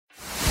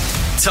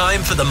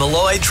Time for the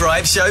Malloy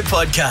Drive Show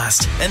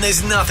podcast. And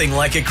there's nothing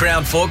like a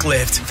Crown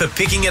forklift for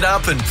picking it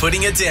up and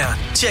putting it down.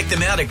 Check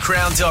them out at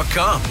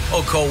crown.com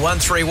or call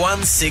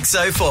 131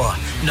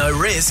 604. No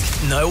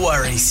risk, no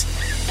worries.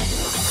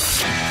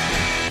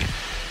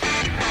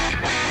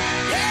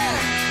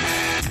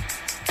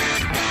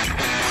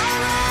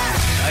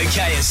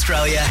 Okay,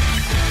 Australia,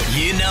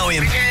 you know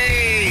him.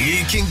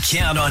 You can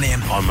count on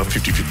him. I'm a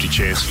 50-50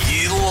 chance.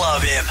 You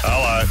love him.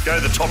 Hello. Go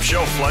to the top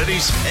shelf,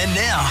 ladies. And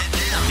now,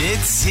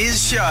 it's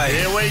his show.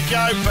 Here we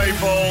go,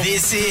 people.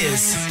 This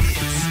is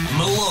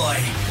Malloy.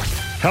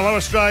 Hello,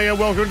 Australia.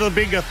 Welcome to the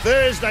big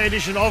Thursday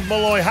edition of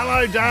Malloy.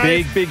 Hello,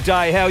 Dave. Big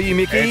day. How are you,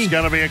 Mickey? It's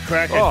going to be a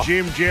cracker. Oh.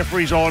 Jim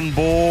Jeffries on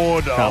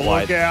board. Can't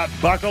Look wait. out.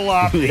 Buckle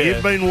up. Yeah.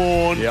 You've been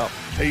warned. Yep.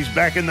 He's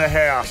back in the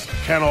house.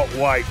 Cannot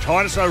wait.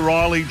 Titus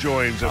O'Reilly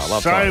joins us. I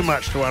love So Titus.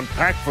 much to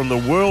unpack from the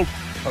world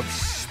of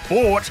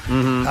sport.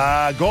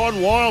 Mm-hmm.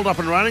 Gone wild, up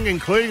and running,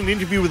 including an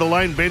interview with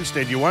Elaine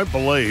Benstead. You won't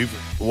believe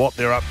what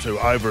they're up to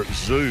over at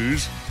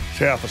Zoos,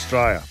 South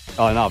Australia.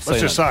 Oh, no, I've seen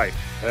Let's just it.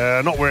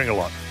 say, not wearing a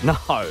lot. No.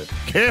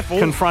 Careful.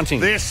 Confronting.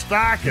 They're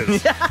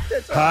starkers.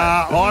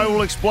 I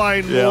will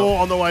explain more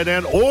on the way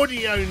down.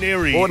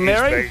 Audionary.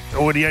 Ordinary?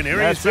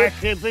 Audionary is That's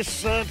back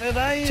this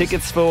today.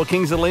 Tickets for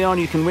Kings of Leon,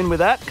 you can win with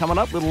that. Coming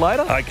up a little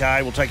later.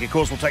 Okay, we'll take your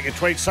calls, we'll take your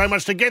tweets. So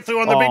much to get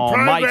through on the big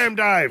program, mate.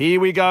 Dave. Here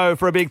we go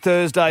for a big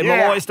Thursday. Yeah.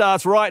 Malloy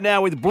starts right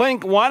now with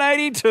Blink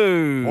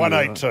 182.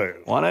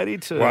 182.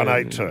 182.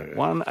 182.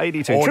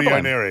 182. Triple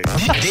M.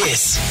 Audionary.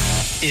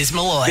 This is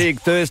Malloy. Big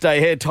Thursday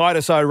head,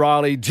 Titus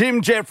O'Reilly,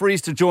 Jim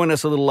Jeffries to join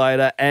us a little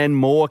later, and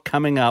more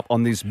coming up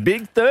on this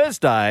big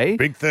Thursday.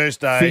 Big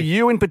Thursday. For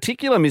you in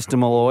particular, Mr.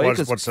 Malloy, What's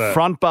because that?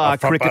 Front Bar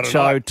Front Cricket Bar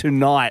Show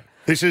tonight.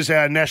 This is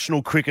our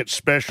national cricket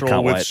special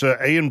Can't with wait.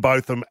 Sir Ian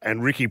Botham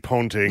and Ricky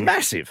Ponting.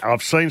 Massive.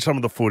 I've seen some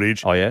of the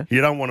footage. Oh, yeah? You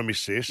don't want to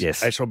miss this.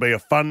 Yes. This will be a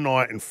fun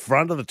night in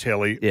front of the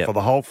telly Yep. for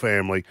the whole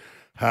family.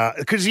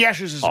 Because the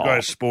Ashes is the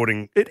greatest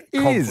sporting it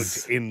conflict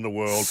is. in the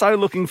world. So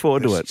looking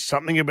forward to There's it.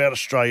 something about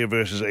Australia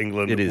versus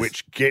England It is.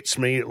 which gets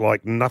me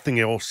like nothing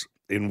else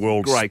in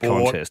world Great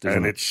sport. contest, isn't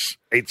and it?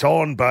 it's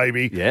on,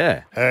 baby.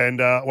 Yeah. And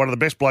one of the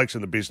best blokes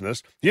in the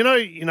business. You know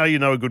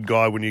a good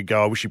guy when you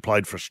go, I wish he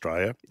played for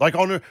Australia. Like,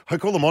 I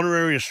call them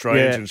honorary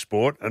Australians Yeah. in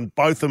sport, and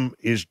Botham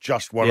is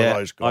just one Yeah, of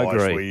those I guys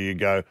agree. where you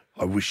go,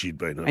 I wish he'd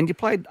been it. And you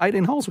played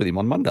 18 holes with him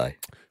on Monday.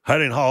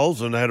 Had in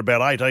holes and had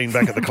about 18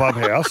 back at the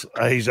clubhouse.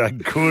 He's a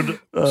good,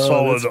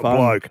 solid that's fun.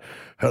 bloke.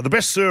 The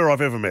best sir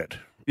I've ever met.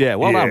 Yeah,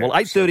 well done. Yeah. Well,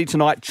 8:30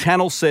 tonight,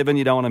 Channel 7.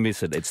 You don't want to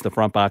miss it. It's the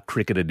Front Bar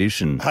Cricket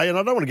Edition. Hey, and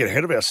I don't want to get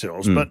ahead of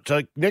ourselves, but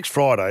next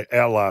Friday,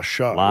 our last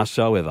show, Last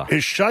show ever.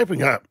 is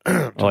shaping up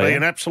to Oh, be yeah?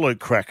 an absolute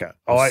cracker.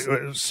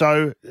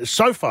 So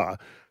far,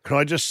 can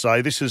I just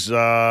say this is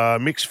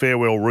Mick's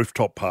farewell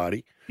rooftop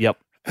party. Yep.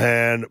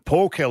 And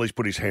Paul Kelly's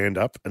put his hand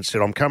up and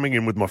said, I'm coming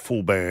in with my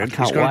full band.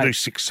 can't He's going to wait. do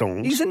 6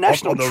 songs. He's a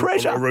national on the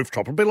treasure.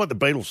 rooftop. It'll be like the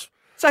Beatles.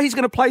 So he's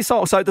going to play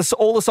songs. So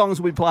all the songs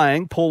we'll be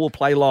playing, Paul will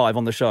play live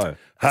on the show.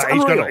 It's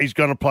unreal. He's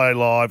going to play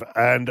live,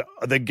 and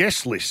the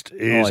guest list is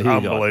here you go.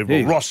 unbelievable. Here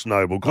you go. Ross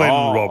Noble, Glenn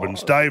Oh.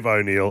 Robbins, Dave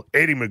O'Neill,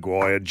 Eddie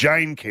Maguire,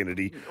 Jane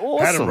Kennedy,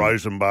 Awesome. Adam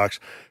Rosenbachs.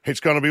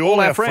 It's going to be all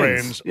our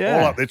friends. Yeah.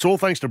 All up. It's all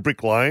thanks to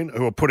Brick Lane,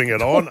 who are putting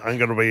it on. I'm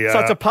going to be. So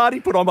it's a party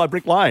put on by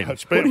Brick Lane.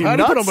 It's been What, a are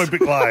you party put on nuts? by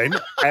Brick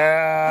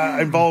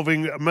Lane,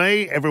 involving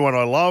me, everyone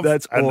I love,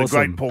 That's and the awesome.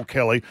 great Paul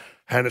Kelly.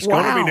 And it's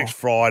going to be Wow. next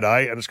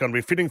Friday, and it's going to be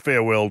a fitting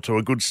farewell to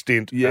a good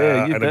stint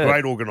Yeah, you and bet. a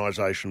great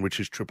organisation, which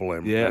is Triple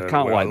M. Yeah,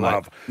 can't where I wait, mate.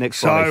 love Next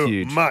so Friday,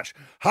 huge. much.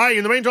 Hey,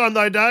 in the meantime,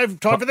 though,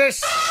 Dave, time for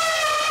this.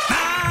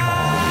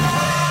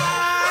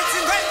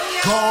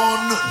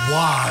 Gone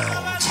Wild.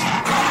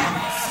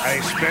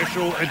 A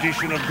special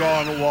edition of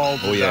Gone Wild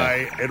Oh, yeah.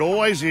 today. It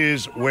always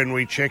is when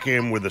we check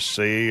in with the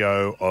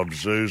CEO of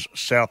Zoos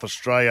South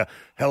Australia,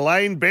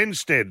 Elaine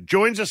Benstead,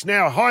 joins us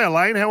now. Hi,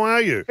 Elaine. How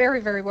are you?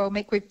 Very, very well,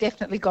 Mick. We've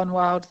definitely gone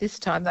wild this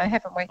time, though,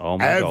 haven't we? Oh,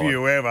 my Have God.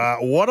 you ever?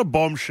 What a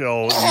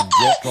bombshell you've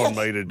dropped on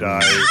me today.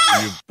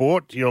 You've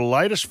brought your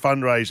latest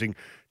fundraising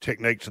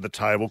technique to the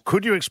table.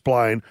 Could you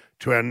explain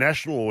to our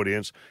national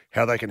audience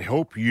how they can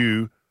help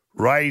you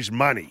raise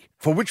money?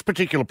 For which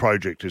particular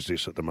project is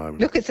this at the moment?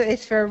 Look,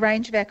 it's for a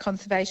range of our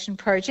conservation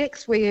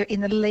projects. We're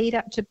in the lead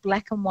up to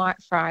Black and White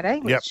Friday,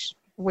 which Yep.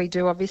 we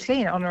do, obviously,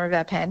 in honour of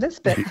our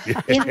pandas. But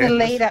in the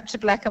lead up to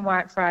Black and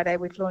White Friday,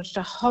 we've launched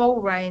a whole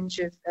range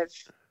of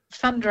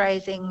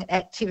fundraising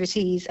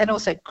activities and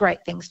also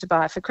great things to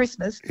buy for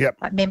Christmas, Yep.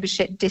 like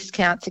membership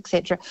discounts,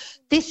 etc.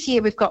 This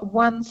year, we've got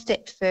one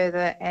step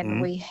further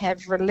and we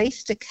have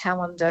released a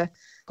calendar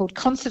called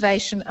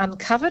Conservation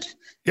Uncovered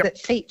Yep. that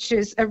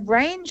features a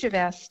range of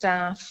our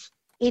staff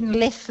in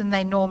less than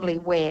they normally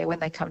wear when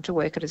they come to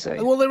work at a zoo.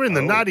 Well, they're in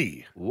the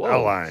nutty,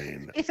 Whoa.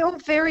 Elaine. It's all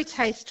very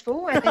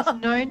tasteful and there's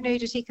no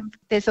nudity.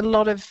 There's a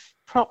lot of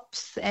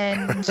props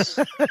and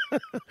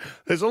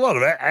There's a lot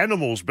of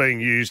animals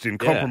being used in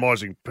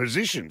compromising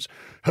positions.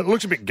 It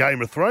looks a bit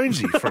Game of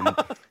Thronesy from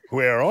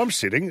where I'm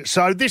sitting.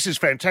 So this is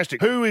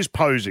fantastic. Who is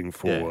posing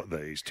for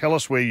these? Tell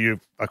us where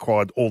you've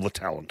acquired all the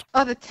talent.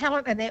 the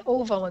talent, and they're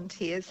all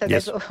volunteers. So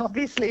Yes. they've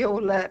obviously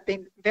all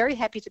been very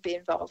happy to be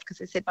involved because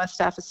they said my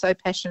staff are so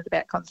passionate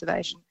about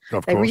conservation.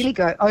 Of They course. really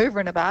go over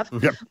and above.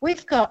 Yep.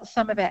 We've got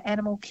some of our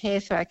animal care,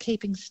 so our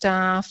keeping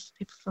staff,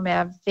 people from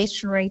our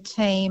veterinary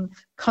team,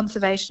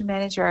 conservation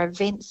manager, our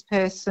events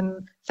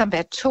person, some of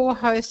our tour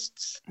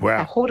hosts, Wow.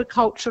 our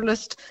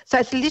horticulturalist. So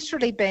it's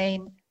literally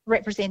been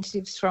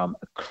representatives from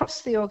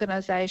across the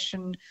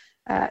organisation,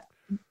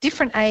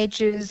 different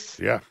ages,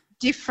 Yeah.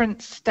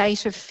 different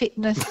state of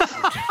fitness.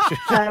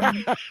 So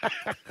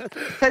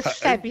it's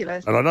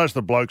fabulous. And I notice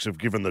the blokes have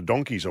given the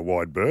donkeys a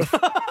wide berth,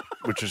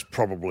 which is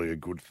probably a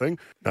good thing.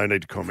 No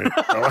need to comment.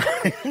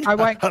 I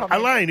won't comment.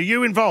 Elaine, are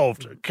you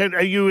involved?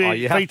 Are you,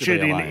 you have to be,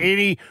 featured in Elaine.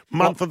 any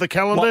month What- of the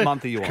calendar? what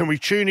month are you on? Can we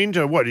tune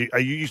into what? Are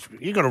you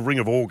got a ring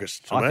of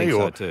August to I me, think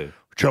so or too.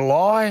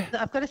 July?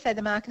 I've got to say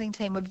the marketing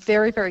team were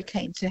very, very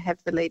keen to have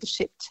the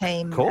leadership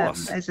team Of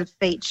course. as a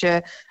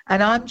feature.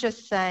 And I'm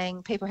just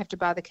saying people have to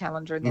buy the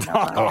calendar and then they'll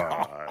buy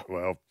it. Oh,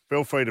 well,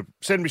 feel free to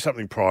send me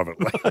something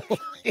privately.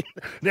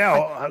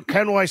 Now,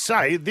 can I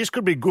say this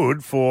could be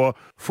good for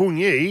Fung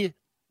Yi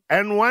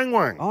and Wang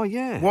Wang? Oh,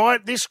 yeah.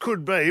 Right, this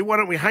could be. Why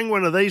don't we hang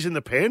one of these in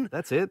the pen?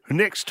 That's it.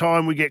 Next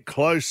time we get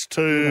close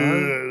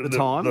to the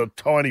time. the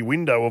tiny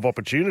window of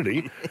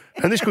opportunity,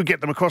 and this could get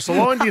them across the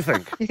line, do you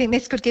think? You think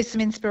this could give some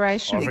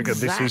inspiration? I think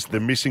this is the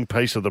missing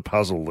piece of the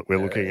puzzle that we're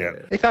looking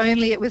at. If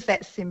only it was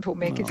that simple,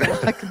 Mick, is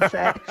all I can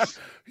say.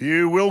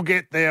 You will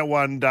get there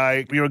one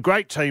day. You're a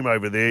great team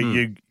over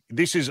there.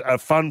 This is a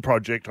fun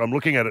project. I'm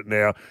looking at it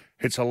now.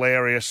 It's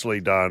hilariously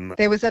done.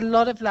 There was a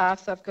lot of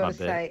laughs, I've got I to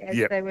bet. say, as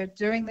Yep. they were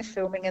doing the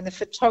filming, and the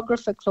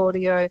photographer,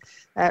 Claudio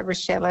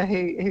Rochella,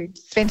 who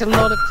spent a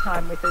lot of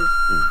time with us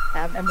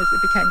and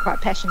became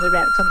quite passionate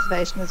about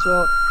conservation as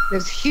well. There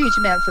was huge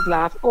amounts of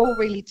laugh, all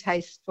really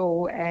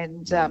tasteful,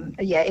 and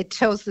it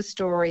tells the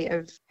story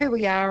of who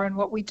we are and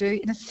what we do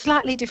in a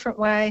slightly different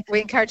way.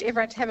 We encourage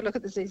everyone to have a look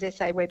at the Zoos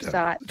SA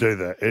website. Do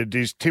that.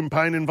 Is Tim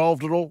Payne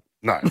involved at all?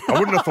 No, I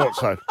wouldn't have thought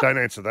so. Don't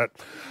answer that.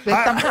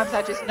 But sometimes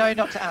I just know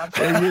not to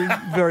answer. You're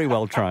very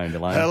well trained,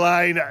 Elaine.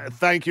 Elaine,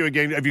 thank you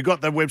again. Have you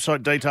got the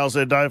website details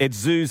there, Dave? It's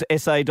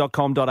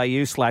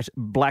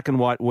zoossa.com.au/black and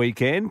white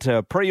weekend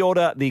to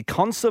pre-order the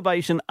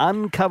Conservation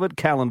Uncovered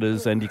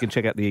calendars, and you can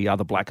check out the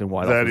other black and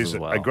white That offers is as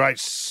well. a great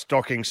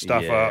stocking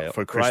stuffer Yeah,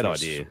 for great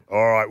Christmas. idea.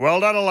 All right. Well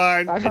done,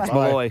 Elaine. Bye-bye. It's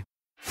Malloy.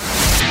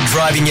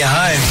 Driving you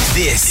home,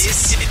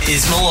 this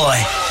is Malloy.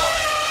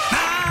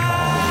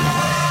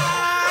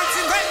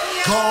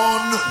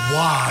 Gone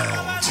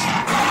wild.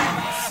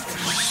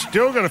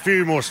 Still got a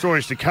few more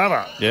stories to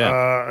cover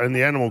in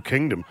the animal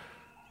kingdom.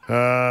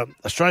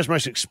 Australia's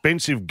most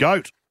expensive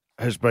goat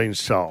has been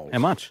sold. How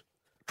much?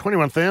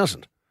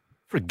 21,000.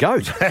 For a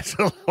goat? That's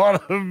a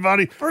lot of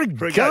money. For a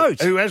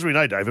goat? Who, as we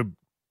know, Dave, are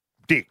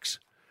dicks.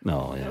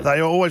 No, yeah.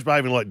 They are always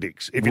behaving like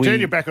dicks. If you turn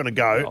your back on a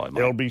goat, Oh, mate.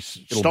 it'll be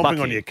It'll stomping butt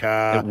on you. your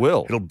car. It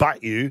will. It'll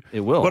butt you.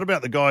 It will. What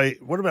about the guy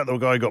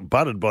who got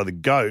butted by the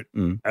goat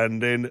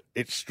and then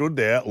it stood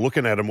there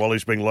looking at him while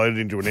he's being loaded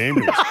into an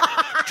ambulance?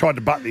 Tried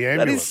to butt the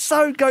That ambulance. is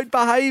so goat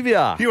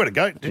behaviour. You had a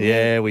goat, didn't you?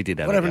 Yeah, we did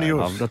have What a happened to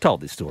goat. yours? I've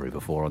told this story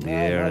before on the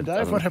air. no, and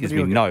Dave, what happened gives to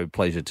me your no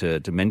pleasure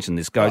to mention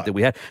this goat that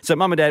we had. So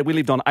Mum and Dad, we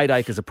lived on 8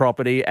 acres of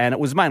property, and it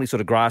was mainly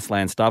sort of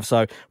grassland stuff.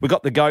 So we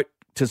got the goat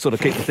to sort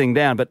of keep the thing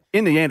down. But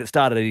in the end, it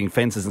started eating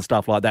fences and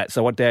stuff like that.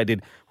 So what Dad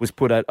did was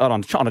put it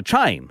on a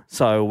chain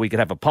so we could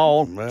have a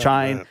pole,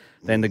 chain. man.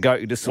 Then the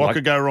goat just What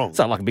could go wrong?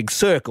 So like a big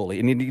circle,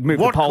 and you move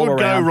What the pole could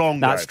go around. wrong,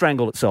 No, it Dave?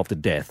 strangled itself to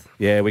death.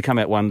 Yeah, we come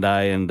out one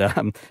day and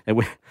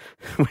we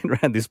went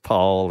around this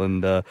pole,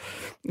 and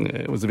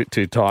it was a bit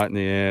too tight in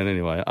the end.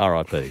 Anyway,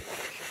 R.I.P.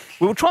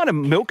 We were trying to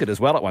milk it as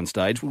well at one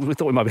stage. We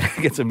thought we might be able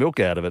to get some milk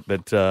out of it,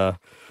 but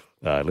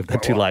left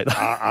that too late.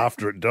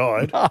 After it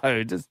died,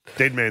 No, just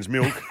dead man's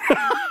milk.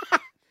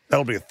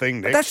 That'll be a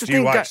thing next. that's the you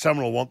thing, wait,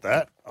 someone will want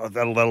that.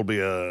 That'll be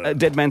a...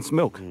 dead man's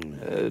milk,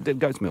 dead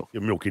goat's milk. You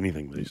can milk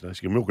anything these days.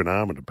 You can milk an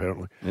almond,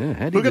 apparently. Yeah,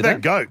 how do you Look do at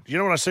that goat. You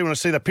know what I see when I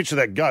see that picture of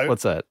that goat?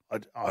 What's that?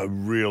 A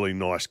really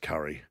nice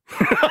curry.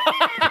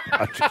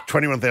 A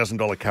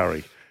 $21,000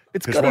 curry.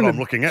 It's is got what an I'm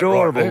looking at right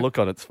adorable there. look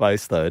on its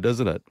face, though,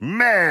 doesn't it?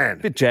 Man!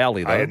 A bit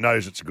jowly, though. Hey, it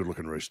knows it's a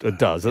good-looking rooster. It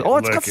does. Oh,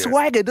 it's got Look at it.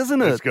 swagger,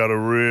 doesn't it? It's got a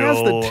real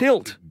How's the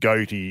tilt?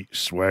 goaty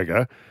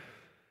swagger.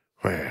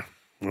 Man,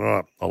 all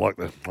right, I like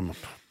the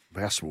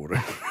mouth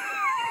watering.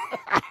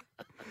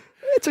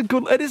 It is a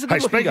good Hey, looking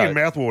speaking goat. of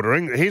mouth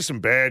watering, here's some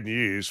bad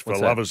news for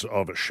What's that? lovers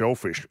of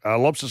shellfish.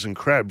 Lobsters and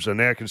crabs are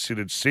now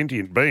considered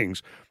sentient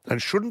beings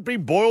and shouldn't be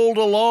boiled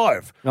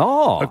alive.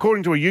 Oh.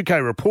 According to a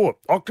UK report,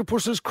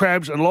 octopuses,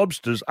 crabs and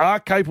lobsters are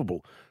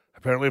capable,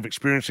 apparently, of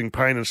experiencing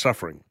pain and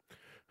suffering,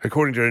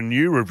 according to a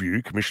new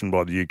review commissioned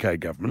by the UK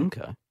government.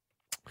 Okay.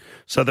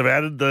 So they've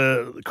added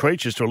the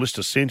creatures to a list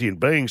of sentient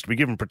beings to be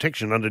given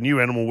protection under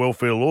new animal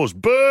welfare laws.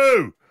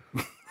 Boo!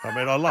 I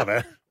mean, I love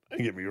it.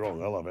 Don't get me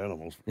wrong, I love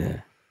animals.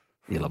 Yeah.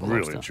 You love a really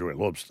lobster. enjoy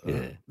lobster.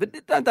 Yeah.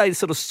 But don't they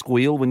sort of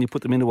squeal when you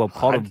put them into a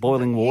pot of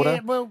boiling water? Yeah,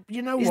 well,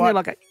 you know Isn't what? there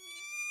like a...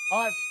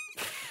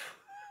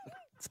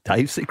 It's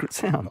Dave's secret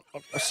sound.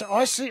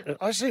 I see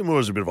it more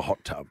as a bit of a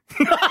hot tub.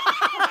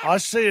 I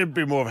see it a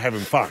bit more of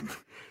having fun.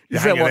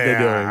 Is that what they're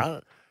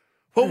doing?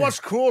 Well, what's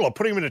cooler?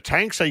 Putting them in a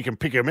tank so you can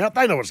pick them out.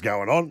 They know what's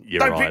going on. You're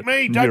Don't right. pick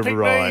me. Don't You're pick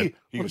right. me.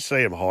 You can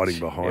see them hiding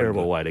behind.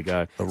 Terrible way to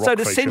go. the rock So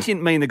does creature.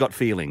 sentient mean they've got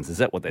feelings? Is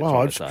that what they're Well,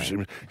 trying I to just say?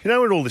 presume, you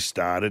know when all this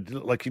started,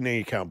 like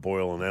you can't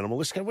boil an animal.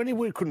 Let's go when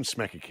we couldn't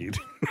smack a kid.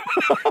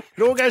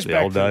 It all goes The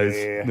back old to days.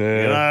 there.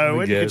 Yeah, you know, we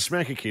when you could guess.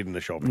 smack a kid in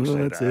the shopping Well,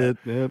 centre. that's it.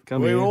 Yeah,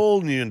 come We here.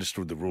 all knew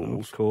understood the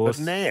rules. Of course.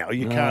 But now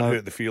you No. can't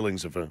hurt the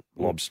feelings of a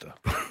lobster.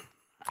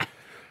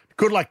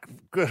 Good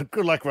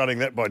luck running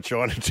that by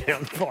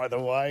Chinatown, by the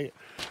way,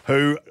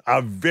 who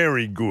are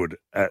very good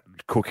at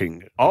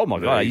cooking. Oh, my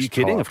God. Are these you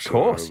kidding? Of types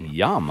course.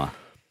 Yum. What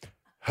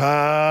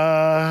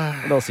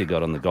Uh, else you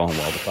got on the Gone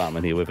Wild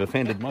department here? We've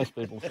offended most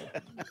people.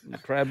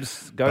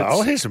 Crabs, goats.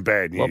 well, here's some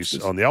bad news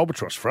lobsters. on the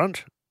albatross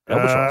front.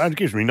 Albatross? And it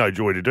gives me no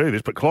joy to do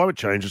this, but climate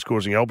change is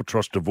causing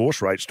albatross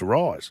divorce rates to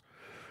rise.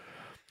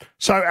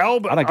 So, I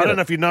don't get don't it.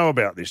 know if you know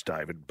about this,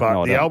 David, but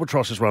No, I the don't.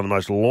 albatross is one of the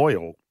most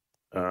loyal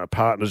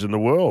partners in the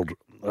world.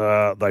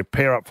 They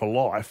pair up for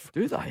life.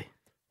 Do they?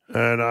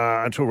 And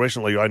until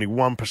recently, only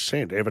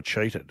 1% ever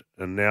cheated.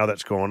 And now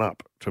that's gone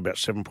up to about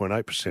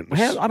 7.8%.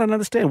 Well, I don't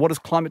understand. What has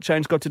climate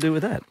change got to do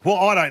with that? Well,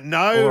 I don't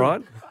know. All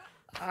right.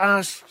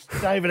 Ask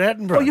David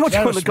Attenborough. Well, you're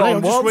That doing was the me. Gone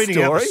I'm just Wild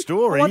reading out the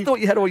story. Well, I thought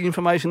you had all your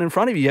information in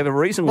front of you. You have a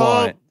reason Well,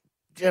 why.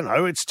 you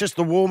know, it's just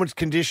the warmer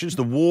conditions.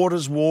 The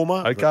water's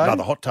warmer. Okay. No,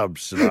 the hot tub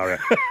scenario.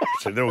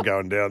 So they're all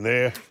going down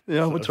there. The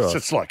albatross.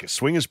 It's like a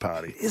swingers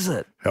party. Is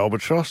it?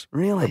 Albatross.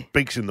 Really?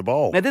 Beaks in the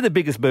bowl. Now, they're the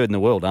biggest bird in the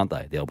world, aren't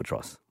they, the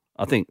albatross?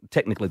 I think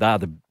technically they are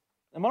the...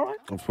 Am I right?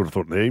 I would have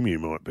thought the emu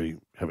might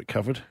have it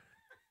covered.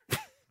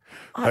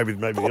 maybe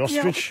the thought the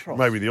ostrich. albatross.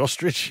 Maybe the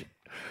ostrich.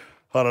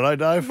 I don't know,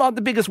 Dave. Like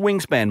the biggest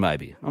wingspan,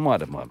 maybe. I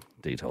might have my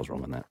details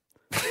wrong on that.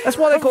 That's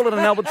why they call it an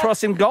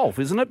albatross in golf,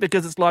 isn't it?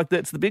 Because it's like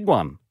that's the big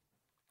one.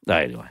 No,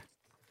 anyway.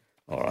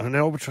 An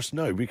albatross,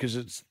 no, because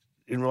it's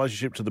in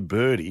relationship to the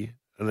birdie,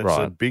 and it's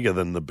Right. bigger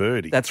than the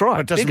birdie. That's right,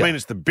 It doesn't bigger. mean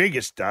it's the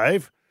biggest,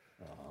 Dave.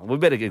 We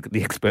better get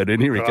the expert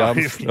in. Here he Oh, comes.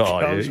 here he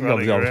comes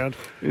running around.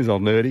 He's all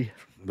nerdy.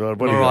 What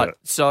do All you right, got?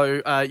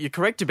 so you're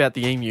correct about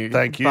the emu.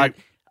 Thank you.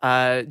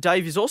 But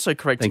Dave is also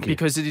correct Thank you.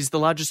 because it is the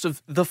largest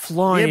of the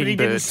flying Yeah, but he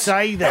didn't birds.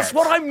 say that. That's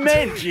what I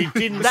meant. You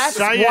didn't That's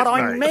say what it,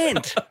 I mate.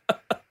 meant.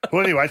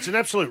 Well, anyway, it's an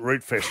absolute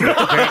root fest down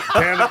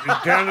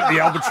at the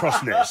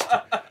albatross nest.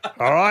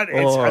 All right?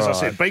 It's, as I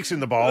said, beaks in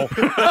the bowl,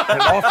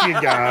 and off you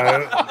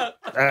go.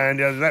 And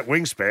that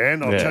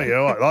wingspan, I'll Yeah. tell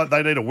you, like,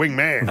 they need a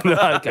wingman.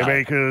 Okay.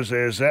 Because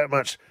there's that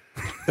much.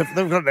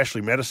 They've got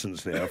Ashley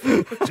medicines now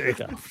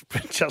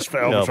just for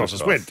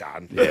albatrosses. We're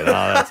done. Yeah, no,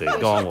 that's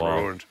it. Gone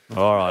ruined. wild.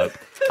 All right.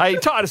 Hey,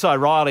 Titus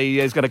O'Reilly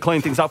is going to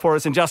clean things up for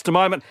us in just a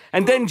moment.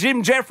 And then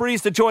Jim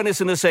Jeffries to join us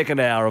in the second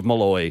hour of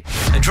Malloy.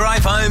 A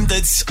drive home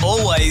that's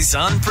always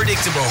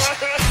unpredictable.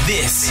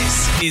 This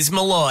is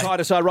Malloy.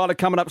 Titus O'Reilly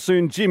coming up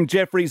soon. Jim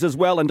Jeffries as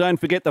well. And don't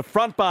forget the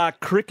Front Bar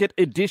Cricket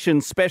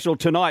Edition special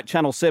tonight,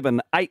 Channel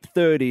 7,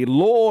 8:30.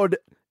 Lord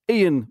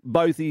Ian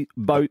Beefy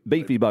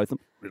Botham.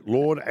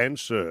 Lord and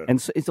Sir. And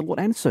is the Lord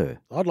and Sir?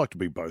 I'd like to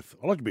be both.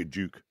 I'd like to be a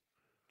Duke.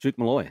 Duke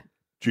Malloy.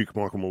 Duke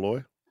Michael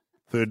Malloy.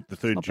 The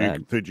third Not Duke,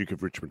 bad. third Duke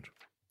of Richmond.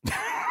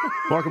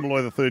 Michael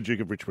Malloy, the third Duke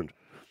of Richmond.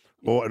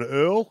 Or an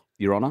Earl.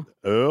 Your Honour.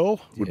 Earl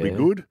would be Yeah.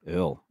 good.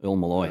 Earl Uh,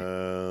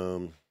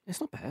 Malloy.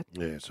 It's not bad.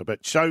 Yeah,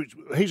 so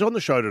he's on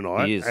the show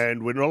tonight, He is.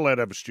 and we're not allowed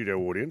to have a studio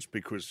audience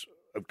because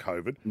of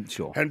COVID.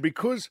 Sure. And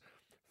because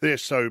they're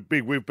so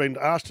big, we've been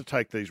asked to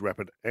take these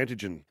rapid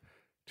antigen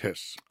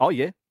tests Oh,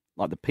 yeah.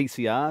 Like the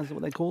PCRs, is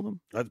what they call them?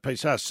 at the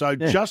PCR. So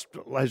Yeah. just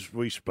as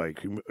we speak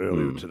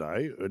earlier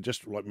today,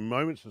 just like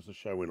moments as the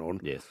show went on,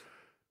 Yes.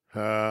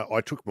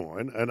 I took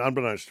mine, and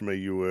unbeknownst to me,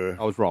 you were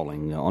I was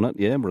rolling on it,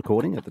 yeah,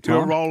 recording at the you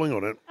were time. rolling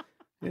on it.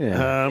 Yeah.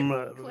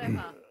 Clever.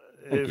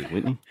 Thank you,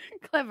 Whitney.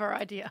 Clever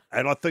idea.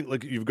 And I think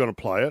like you've got to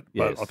play it,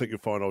 but Yes. I think you'll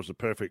find I was the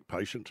perfect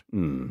patient.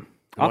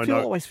 I I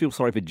know- always feel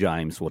sorry for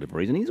James for whatever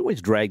reason. He's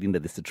always dragged into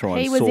this to try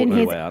He and was sort in you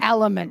his out.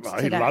 element Oh,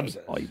 he today. loves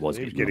it. Oh, he was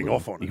getting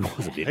off on it. He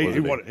was a bit, He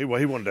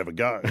wasn't wanted to have a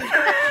go.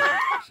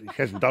 He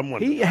hasn't done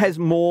one. He has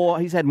more.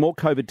 He's had more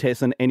COVID tests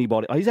than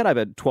anybody. He's had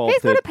over 12.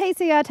 He's got 13 a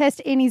PCR test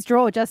in his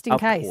drawer just in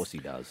Of case. course he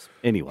does.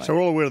 Anyway. So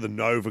we're all aware of the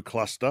Nova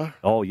cluster.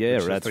 Oh, yeah,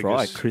 which I that's think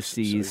right. is-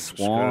 Chrissy is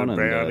Swan and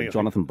Browning. I think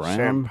Jonathan Brown.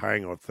 Sam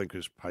Pang, I think,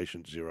 is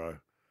patient zero.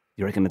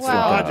 You reckon it's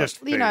Well, like I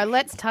just you know, think-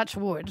 let's touch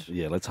wood.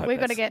 yeah, let's hope We've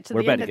got to that's- get to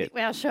we're the about end to of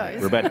get- our shows.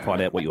 We're about to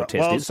find out what your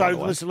test Well, is. by so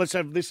the way. let's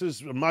have this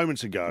is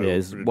moments ago. Yeah,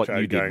 it's what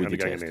you did with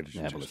your undergoing test. an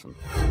antigen Have a test.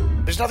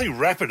 listen. There's nothing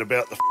rapid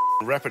about the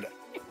rapid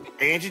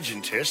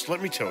antigen test,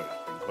 let me tell you.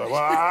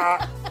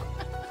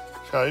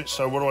 Okay,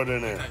 so what do I do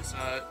now?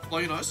 Blow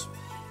your nose.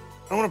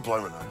 I want to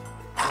blow my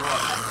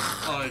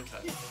nose.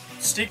 Okay.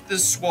 Stick the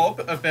swab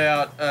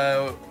about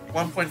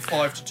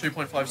 1.5 to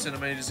 2.5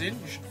 centimetres in.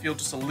 You should feel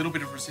just a little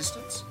bit of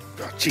resistance.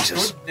 Oh,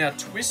 Jesus. Good. Now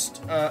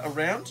twist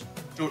around.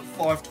 Do it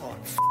 5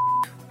 times.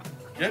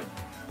 Yep.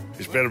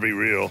 This better be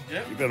real.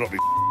 Yeah. You better not be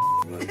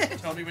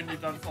Tell me when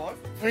you've done 5.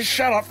 Hey,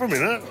 shut up for a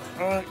minute.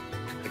 All right.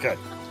 Okay.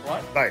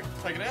 Right. Bang.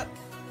 Take it out.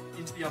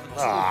 Into the oven.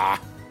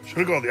 Should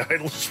have gone the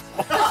anal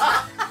swab.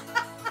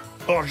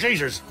 Oh,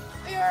 Jesus.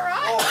 Are you all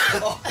right?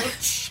 Oh,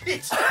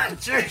 shit.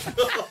 Jesus.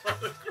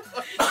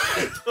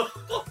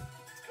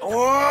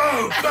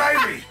 Whoa,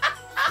 baby.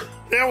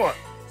 Now what?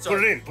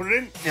 Sorry. Put it in. Put it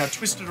in. Now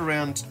twist it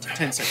around to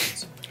 10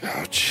 seconds. Oh,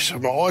 jeez,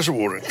 my eyes are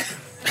watering.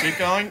 Keep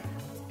going.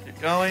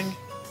 Keep going.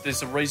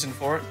 There's a reason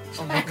for it.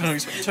 I'm not going to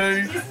expect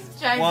 2,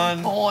 James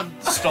 1, Bond.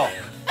 stop.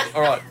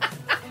 All right.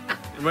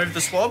 Remove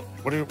the swab.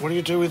 What do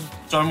you do with...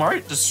 Don't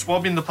worry. Just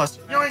swab in the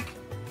plastic. Yoink.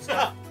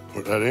 Stop.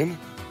 Put that in,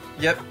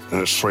 Yep.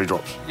 and it's 3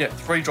 drops. Yeah,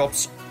 3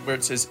 drops where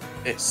it says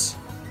S.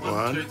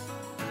 1, 2,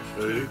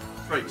 2.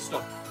 3.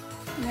 Stop.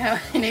 Now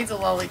he needs a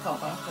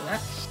lollipop after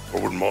that. I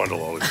wouldn't mind a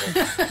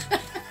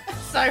lollipop.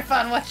 So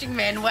fun watching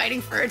men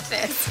waiting for a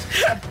test.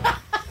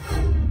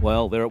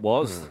 Well, there it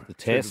was, the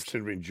test.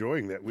 Instead of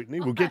enjoying that, Whitney.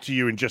 We'll get to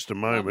you in just a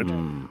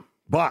moment.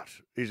 But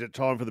is it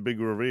time for the big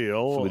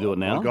reveal? Shall we do it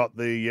now? I got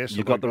the yes.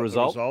 You got the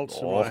result? results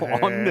in Oh, my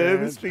I'm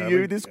nervous hand. for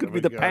you. This could be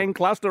the pain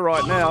cluster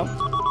right now.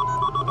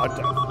 I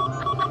don't.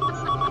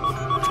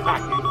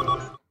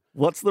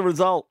 What's the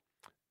result?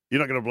 You're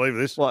not going to believe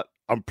this. What?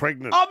 I'm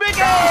pregnant. Oh, Mickey!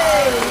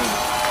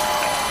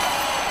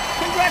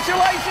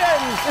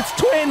 Congratulations! It's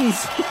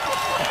twins.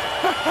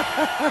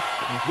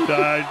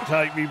 Don't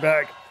take me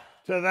back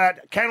to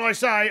that. Can I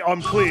say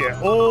I'm clear?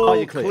 All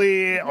you're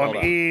clear. Well I'm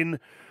done. in.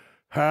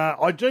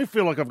 I do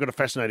feel like I've got a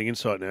fascinating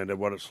insight now into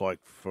what it's like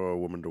for a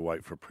woman to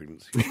wait for a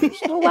pregnancy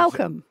test. Well,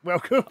 welcome.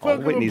 Welcome. Oh,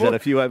 Whitney's had a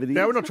few over the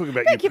Now, years. we're not talking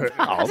about Beg you. your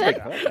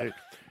pardon.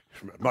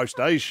 Most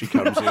days she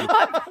comes in.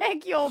 I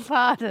beg your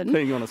pardon.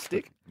 Being on a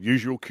stick.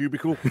 Usual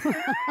cubicle.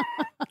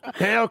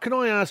 Now, can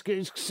I ask,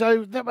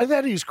 so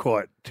that is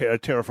quite a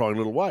terrifying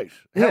little wait.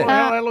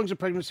 How long's a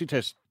pregnancy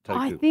test take?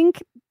 I you?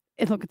 think,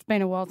 look, it's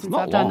been a while since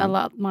not I've done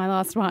long. my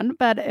last one,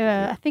 but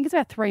I think it's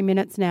about 3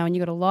 minutes now, and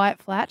you've got to lie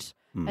it flat,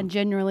 and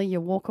generally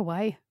you walk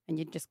away and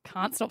you just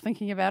can't stop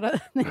thinking about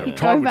it. Then you Time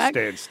go would back.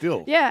 stand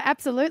still. Yeah,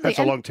 absolutely. That's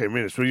a And- long 10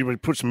 minutes. Will you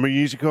put some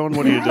music on?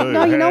 What do you do?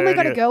 No, you normally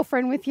How got do a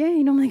girlfriend with you.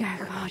 You normally go,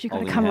 God, you've got to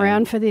Holding come hands.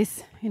 around for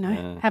this,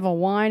 have a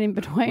wine in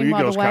between Well, you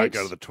while girls the wait. can't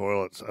go to the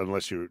toilets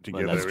unless you're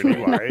together that's true.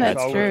 anyway.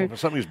 That's so true. For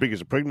something as big as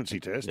a pregnancy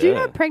test. Do you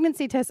know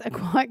pregnancy tests are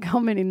quite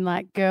common in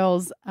like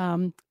girls,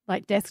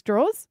 like desk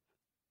drawers?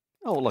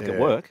 Oh, like Yeah. at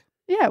work.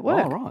 Yeah, at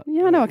work. Oh, right.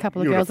 Yeah, I know a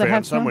couple of You would girls have that found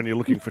have some. someone you're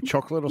looking for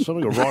chocolate or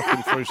something, or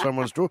rifling through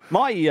someone's drawer.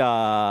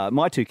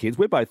 My 2 kids,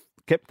 we both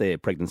kept their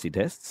pregnancy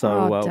tests.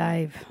 So Oh,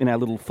 Dave. in our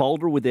little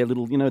folder with their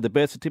little, the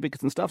birth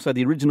certificates and stuff. So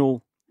the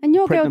original, And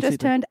your girl pregnancy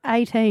just turned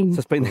 18.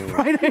 it's been there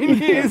for 18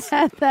 years.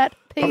 Had that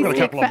I've got a piece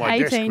couple for on my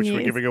desk 18 which we're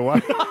years. giving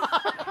away.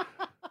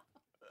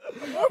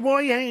 Why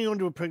are you hanging on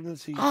to a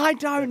pregnancy? I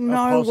don't A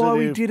know why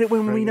we positive did it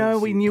when we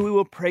pregnancy. knew we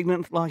were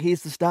pregnant. Like,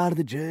 here's the start of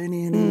the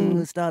journey, and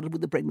it started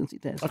with the pregnancy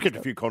test. I've kept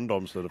a few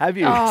condoms that Have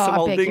you? Oh, Some I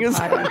old beg your dingers?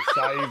 pardon.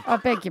 saved, I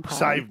beg your pardon.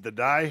 saved the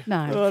day. No.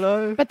 I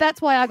know. But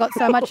that's why I got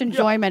so much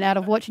enjoyment out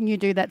of watching you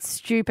do that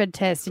stupid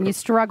test, and you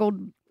struggled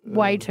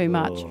way too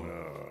much.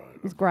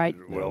 It was great.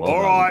 Well, Well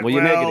all done. right. Well,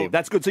 you're negative.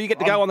 That's good. So you get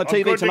to go on the I'm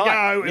TV good tonight.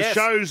 To go. Yes. It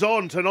show's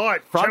on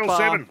tonight. Front Channel bar.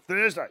 7,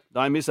 Thursday.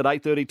 Don't miss at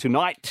 8:30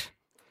 tonight.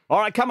 All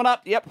right, coming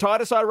up,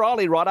 Titus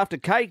O'Reilly right after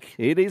Cake.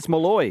 It is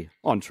Malloy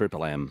on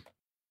Triple M.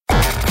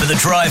 For the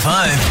drive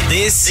home,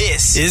 this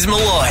is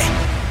Malloy.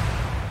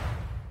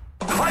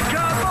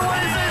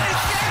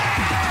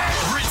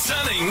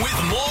 Returning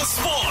with more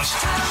sport.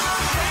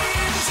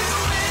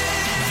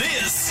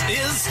 This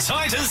is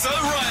Titus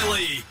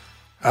O'Reilly.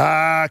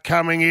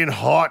 Coming in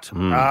hot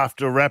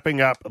after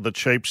wrapping up the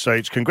Cheap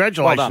Seats.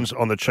 Congratulations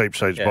on the Cheap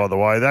Seats, by the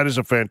way. That is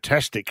a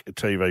fantastic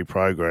TV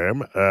program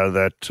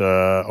that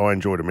I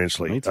enjoyed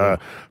immensely. Me too.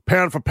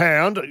 Pound for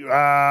pound,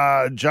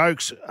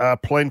 jokes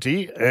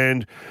plenty,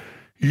 and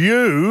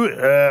you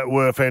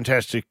were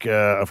fantastic,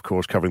 of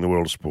course, covering the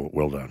world of sport.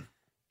 Well done.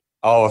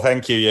 Oh,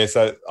 thank you. Yeah,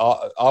 so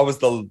I was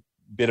the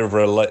bit of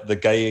the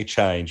gear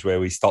change where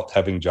we stopped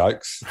having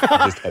jokes. We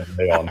just had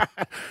me on.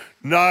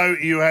 No,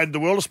 you had the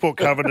world of sport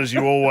covered as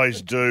you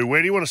always do.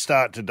 Where do you want to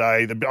start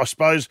today? I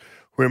suppose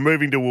we're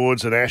moving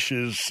towards an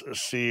Ashes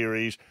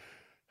series.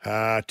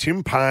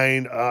 Tim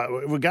Payne,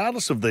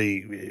 regardless of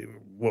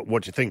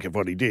what you think of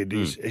what he did,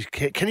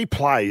 can he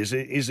play?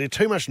 Is there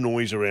too much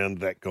noise around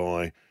that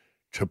guy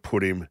to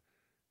put him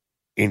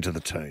into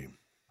the team?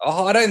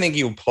 Oh, I don't think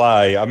he'll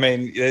play. I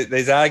mean,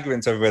 there's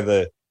arguments over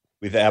whether,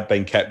 without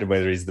being captain,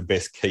 whether he's the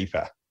best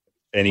keeper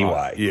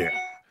anyway. Yeah.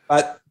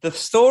 But the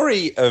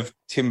story of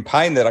Tim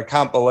Payne that I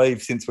can't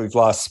believe since we've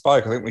last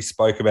spoke, I think we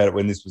spoke about it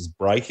when this was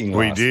breaking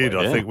We last did.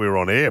 week. I think we were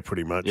on air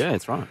pretty much. Yeah,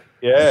 that's right.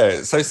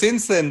 Yeah. So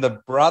since then, the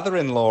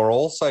brother-in-law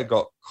also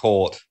got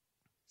caught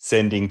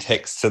sending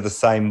texts to the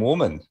same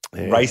woman,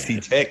 racy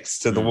texts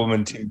to the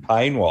woman Tim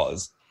Payne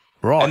was.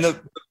 Right. And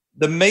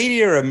the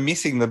media are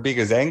missing the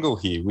biggest angle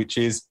here, which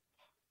is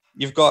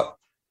you've got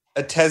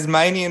a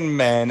Tasmanian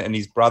man and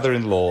his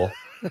brother-in-law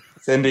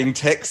sending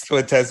texts to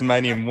a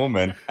Tasmanian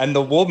woman, and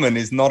the woman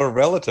is not a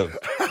relative.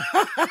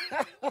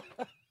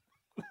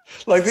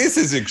 Like this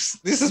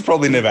is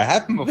probably never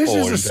happened before. This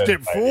is a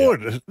step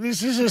forward.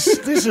 This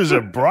is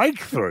a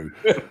breakthrough.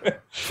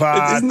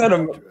 But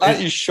aren't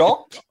you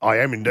shocked? I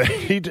am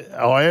indeed.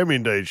 I am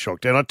indeed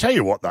shocked. And I tell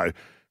you what, though,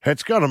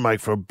 it's going to make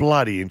for a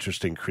bloody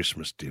interesting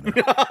Christmas dinner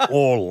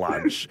or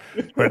lunch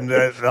when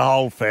the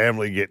whole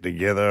family get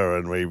together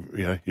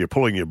and you're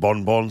pulling your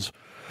bonbons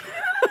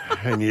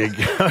and you're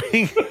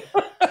going.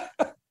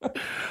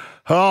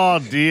 Oh,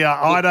 dear.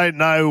 I don't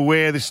know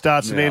where this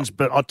starts and ends,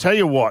 but I'll tell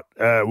you what,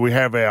 we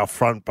have our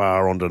front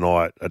bar on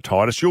tonight,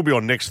 Titus. You'll be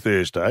on next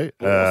Thursday,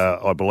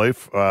 I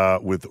believe,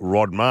 with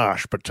Rod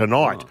Marsh. But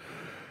tonight,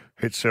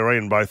 it's Sir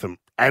Ian Botham.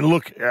 And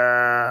look,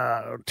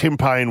 Tim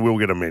Payne will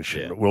get a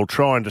mention. Yeah. We'll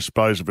try and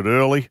dispose of it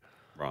early.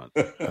 Right.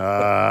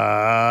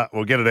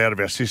 We'll get it out of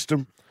our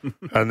system,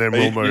 and then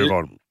we'll move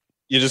on.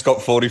 You just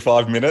got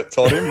 45 minutes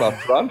on him up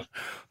front?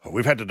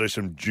 We've had to do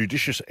some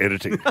judicious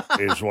editing,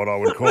 is what I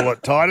would call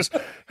it, Titus.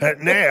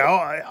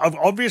 Now,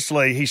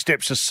 obviously, he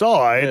steps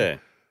aside. Yeah.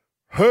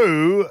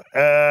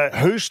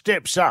 Who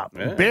steps up?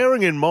 Yeah.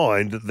 Bearing in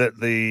mind that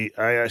the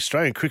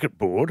Australian Cricket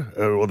Board,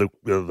 or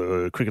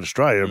the Cricket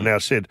Australia, have now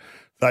said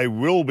they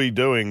will be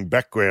doing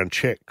background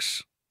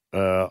checks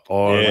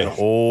on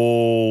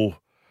all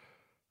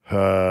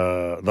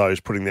those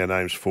putting their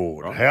names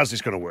forward. Right. How's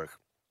this going to work?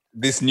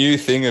 This new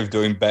thing of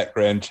doing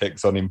background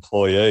checks on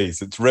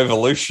employees, it's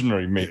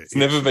revolutionary, Mick. It's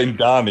never been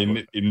done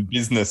in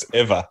business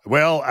ever.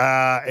 Well,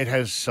 it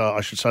has,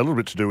 I should say, a little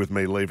bit to do with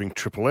me leaving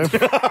Triple M.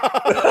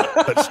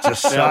 Let's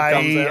just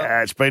say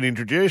it's been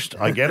introduced.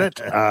 I get it.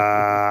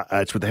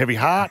 It's with a heavy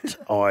heart.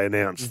 I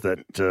announced that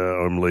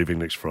I'm leaving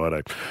next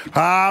Friday.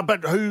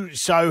 But who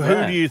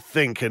do you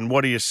think and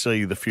what do you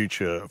see the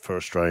future for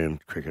Australian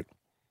cricket?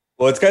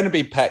 Well, it's going to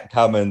be Pat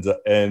Cummins,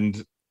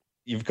 and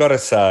you've got to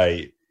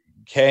say,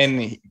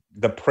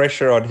 the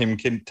pressure on him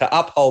to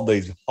uphold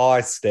these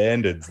high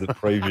standards that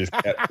previous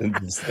captains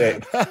have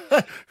set.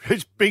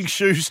 It's big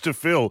shoes to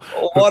fill.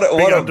 What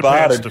a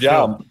bar to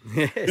jump.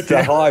 It's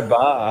a high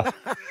bar.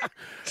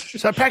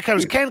 So, Pat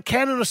Cummins,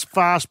 can a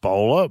fast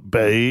bowler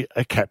be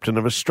a captain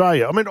of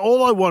Australia? I mean,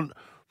 all I want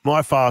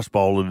my fast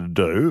bowler to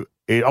do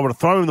is I want to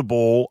throw him the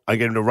ball and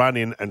get him to run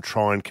in and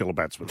try and kill a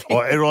batsman.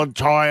 or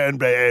try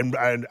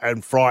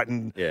and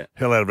frighten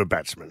hell out of a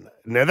batsman.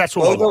 Now, that's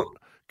all I want.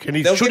 Should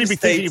he be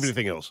thinking of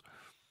anything else?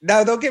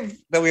 No, they'll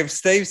give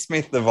Steve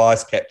Smith the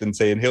vice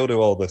captaincy, and he'll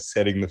do all the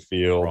setting the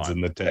fields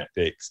and the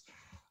tactics.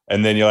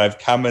 And then you'll have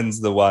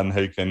Cummins, the one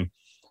who can.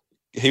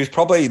 He was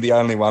probably the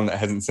only one that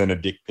hasn't sent a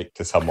dick pic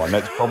to someone.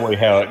 That's probably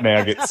how it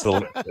now gets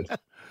selected.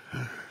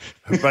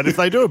 But if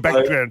they do a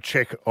background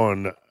check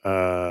on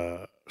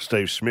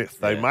Steve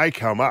Smith, they may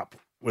come up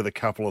with a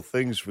couple of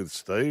things with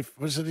Steve.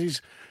 Was it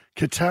his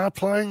guitar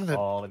playing?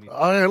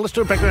 Let's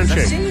do a background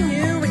check. Singing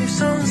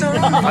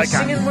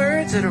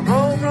words that are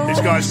roll. This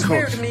guy's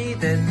cooked. You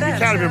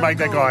can't even make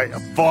that guy a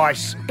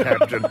vice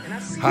captain.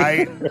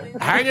 Hey,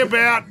 hang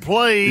about,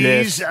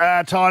 please,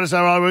 Titus.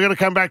 All right, we're going to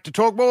come back to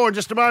talk more in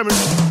just a moment.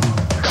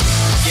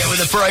 Get with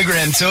the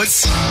program,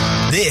 Toots.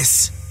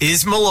 This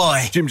is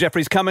Malloy. Jim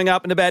Jeffries coming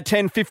up in about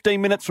 10, 15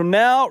 minutes from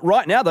now.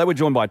 Right now, though, we're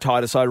joined by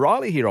Titus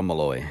O'Reilly here on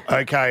Malloy.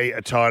 Okay,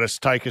 Titus,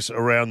 take us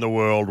around the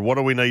world. What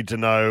do we need to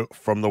know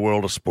from the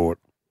world of sport?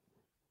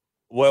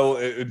 Well,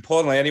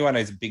 importantly, anyone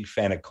who's a big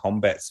fan of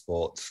combat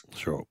sports,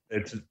 sure,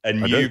 it's a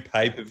new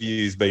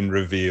pay-per-view's been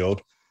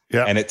revealed,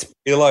 and it's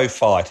pillow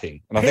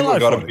fighting. And I think we've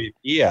got a bit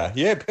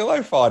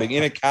pillow fighting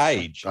in a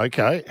cage.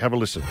 Okay, have a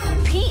listen.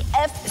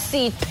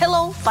 PFC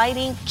Pillow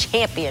Fighting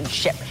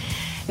Championship.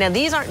 Now,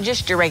 these aren't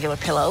just your regular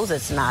pillows.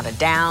 It's not a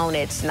down.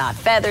 It's not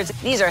feathers.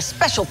 These are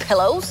special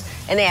pillows,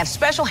 and they have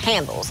special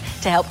handles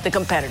to help the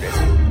competitors.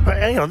 But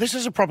hang on, this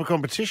is a proper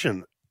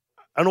competition,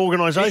 an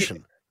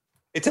organisation.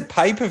 It's a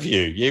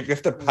pay-per-view. You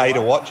have to pay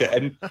to watch it.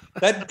 And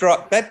that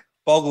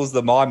boggles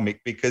the mind, Mick,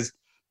 because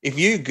if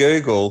you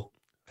Google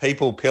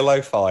people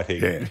pillow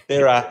fighting,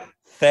 there are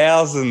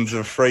thousands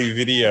of free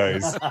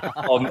videos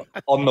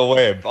on the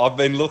web. I've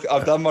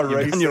done my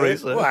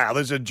research. Wow,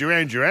 there's a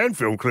Duran Duran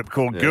film clip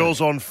called Girls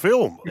on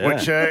Film,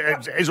 which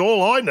is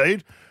all I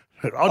need.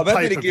 I'm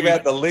happy to give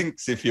out the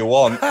links if you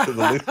want to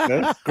the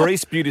listeners.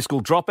 Greece Beauty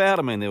School Dropout.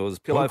 I mean, there was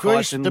pillow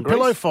fights in Greece.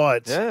 Pillow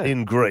fights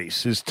in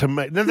Greece is to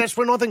me. Now, that's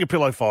when I think of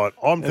pillow fight.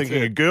 I'm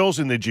thinking of girls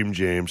in their gym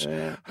jams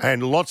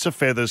and lots of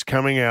feathers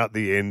coming out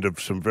the end of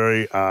some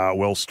very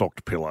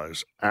well-stocked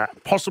pillows,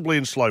 possibly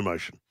in slow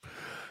motion.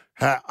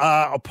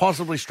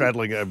 Possibly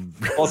straddling a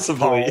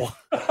pole.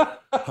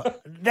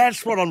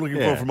 That's what I'm looking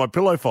for from my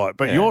pillow fight.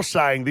 But you're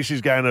saying this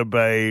is going to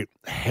be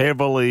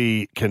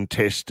heavily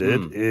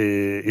contested.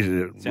 Is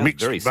it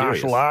mixed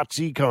martial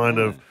artsy kind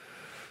of?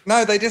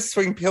 No, they just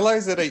swing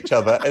pillows at each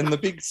other. And the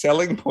big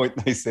selling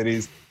point, they said,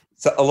 is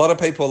so a lot of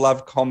people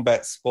love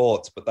combat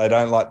sports, but they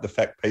don't like the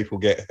fact people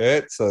get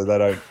hurt, so they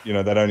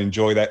don't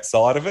enjoy that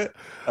side of it.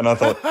 And I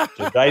thought,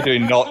 they do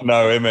not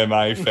know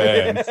MMA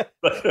fans.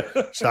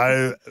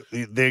 So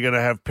they're going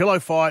to have pillow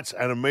fights,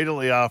 and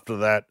immediately after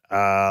that,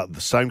 the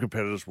same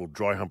competitors will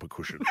dry hump a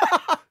cushion.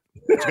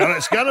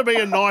 It's going to be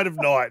a night of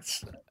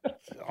nights.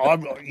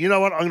 You know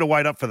what? I'm going to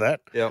wait up for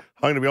that. Yep.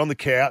 I'm going to be on the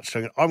couch.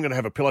 And I'm going to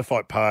have a pillow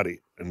fight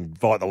party and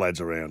invite the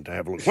lads around to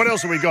have a look. What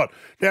else have we got?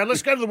 Now,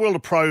 let's go to the world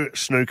of pro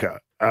snooker.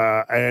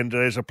 And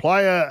there's a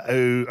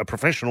player a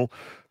professional,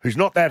 who's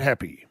not that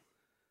happy.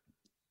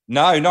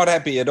 No, not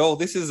happy at all.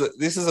 This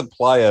is a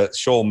player,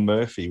 Sean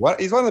Murphy.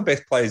 He's one of the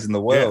best players in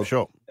the world. Yeah,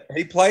 sure.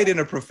 He played in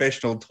a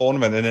professional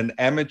tournament and an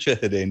amateur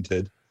had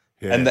entered,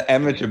 and the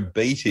amateur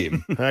beat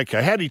him.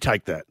 Okay, how do you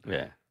take that?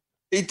 Yeah.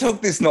 He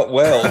took this not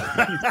well.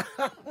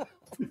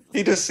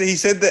 He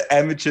said that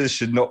amateurs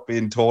should not be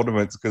in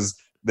tournaments because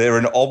they're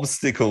an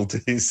obstacle to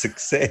his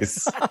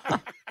success.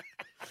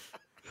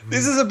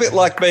 This is a bit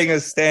like being a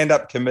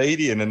stand-up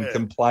comedian and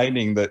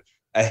complaining that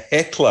a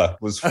heckler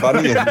was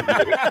funnier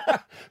than you.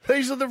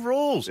 These are the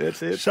rules.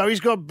 That's it. So he's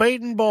got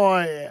beaten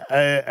by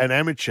an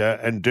amateur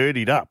and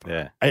dirtied up,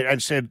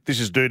 and said this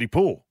is dirty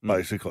pool,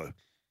 basically.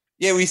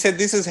 Yeah, we said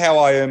this is how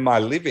I earn my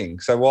living.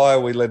 So why are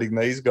we letting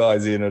these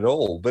guys in at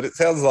all? But it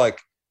sounds like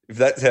if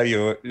that's how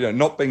you're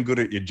not being good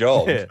at your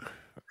job,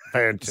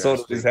 Fantastic. sort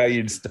of is how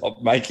you'd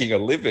stop making a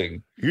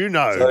living. You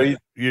know, So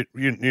you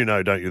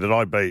know, don't you, that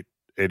I beat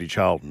Eddie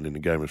Charlton in a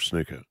game of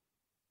snooker?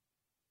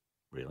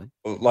 Really?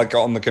 Like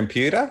on the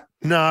computer?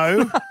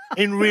 No,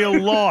 in real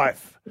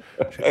life.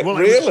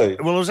 Really?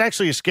 It was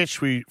actually a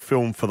sketch we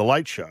filmed for The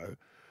Late Show.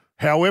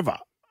 However,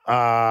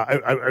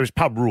 it was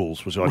pub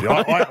rules was the idea.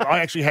 I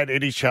actually had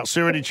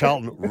Sir Eddie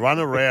Charlton run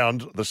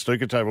around the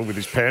snooker table with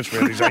his pants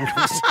around his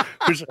ankles,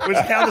 which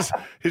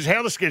was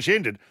how the sketch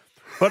ended.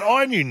 But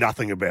I knew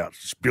nothing about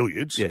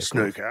billiards,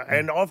 snooker,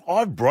 and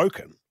I've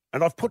broken,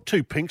 and I've put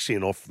 2 pinks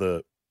in off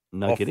the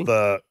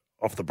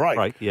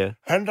break. Yeah.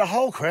 And the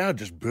whole crowd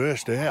just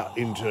burst out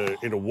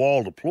into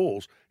wild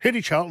applause.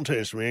 Eddie Charlton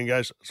turns to me and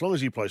goes, as long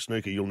as you play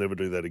snooker, you'll never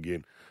do that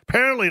again.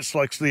 Apparently it's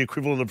like the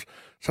equivalent of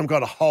some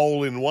kind of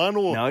hole-in-one.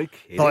 Or No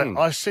kidding.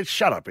 I said,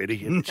 shut up,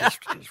 Eddie. And just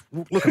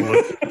look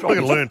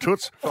and learn to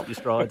it. Drop your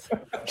strides.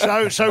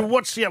 So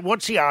what's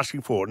he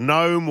asking for?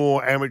 No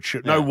more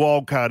amateur, no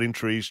wild card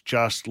entries,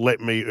 just let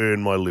me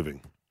earn my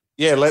living.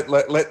 Yeah,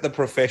 let the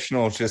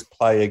professionals just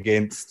play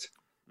against.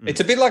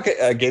 It's a bit like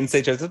against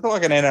each other. It's a bit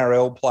like an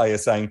NRL player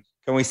saying,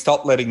 can we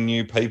stop letting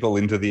new people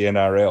into the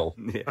NRL?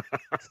 Yeah.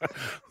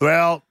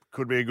 Well,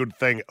 could be a good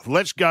thing.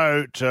 Let's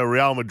go to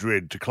Real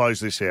Madrid to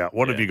close this out.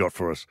 What have you got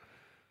for us?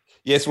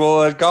 Yes,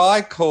 well, a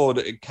guy called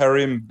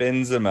Karim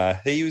Benzema,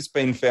 he's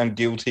been found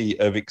guilty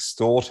of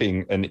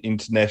extorting an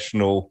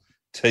international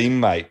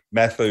teammate,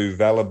 Mathieu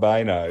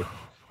Valbuena,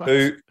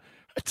 who...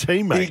 A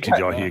teammate, did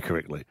I hear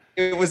correctly?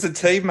 It was a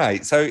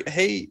teammate. So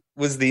he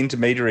was the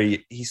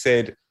intermediary. He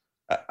said...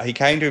 he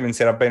came to him and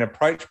said, I've been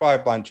approached by a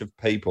bunch of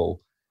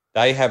people.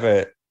 They have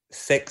a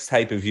sex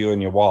tape of you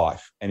and your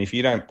wife, and if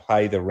you don't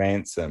pay the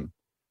ransom,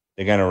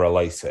 they're going to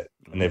release it.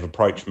 And they've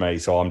approached me,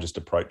 so I'm just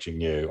approaching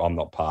you. I'm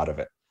not part of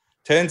it.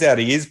 Turns out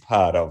he is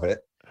part of it,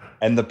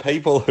 and the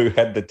people who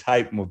had the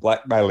tape and were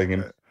blackmailing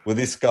him were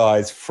this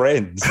guy's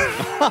friends.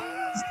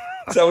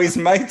 So his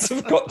mates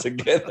have got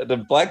together to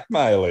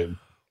blackmail him.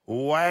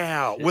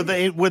 Wow. Were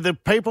the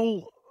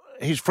people,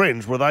 his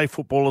friends, were they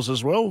footballers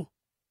as well?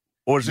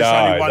 Or is this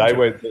only one? They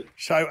were.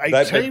 So a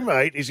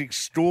teammate is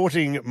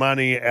extorting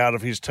money out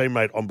of his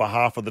teammate on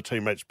behalf of the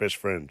teammate's best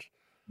friend.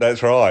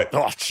 That's right.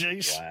 Oh,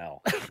 jeez.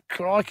 Wow.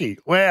 Crikey.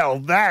 Well,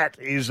 that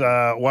is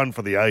one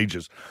for the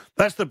ages.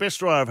 That's the best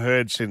story I've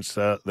heard since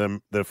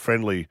the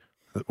friendly,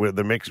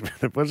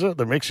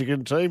 the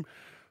Mexican team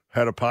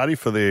had a party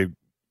for their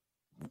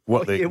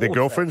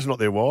girlfriends, not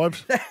their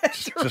wives,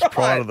 just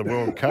prior to the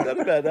World Cup.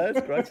 That's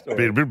a great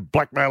story. A bit of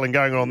blackmailing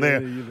going on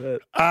there. Yeah, you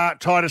bet.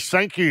 Titus,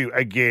 thank you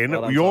again.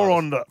 Well done, You're Titus.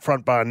 on the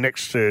front bar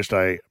next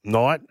Thursday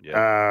night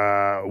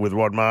with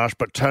Rod Marsh,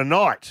 but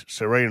tonight,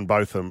 Serene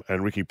Botham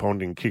and Ricky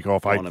Ponding kick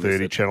off Don't wanna miss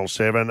 8:30, it. Channel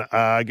 7.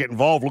 Get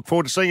involved. Look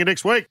forward to seeing you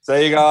next week.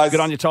 See you guys.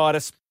 Good on you,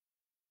 Titus.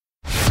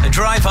 A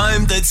drive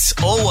home that's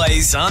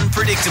always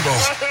unpredictable.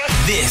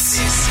 This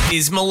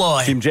is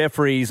Malloy. Jim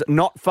Jeffries,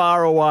 not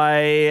far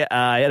away. He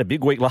had a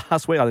big week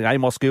last week. I think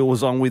Amos Gill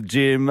was on with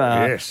Jim.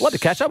 Yes. I'd like to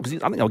catch up because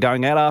I think they were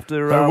going out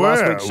after They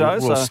last were. week's show.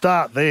 We'll so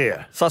start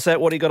there. suss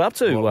out what he got up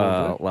to What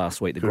was it? last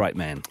week, the great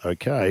man.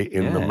 Okay.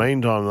 In the Yeah.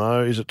 meantime,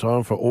 though, is it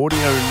time for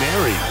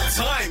Ordinary?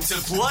 Time to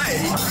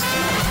play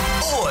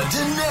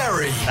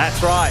Ordinary.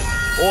 That's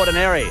right.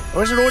 Ordinary.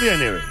 Or is it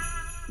Ordinary?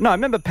 No,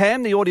 remember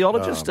Pam, the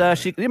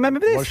audiologist? You remember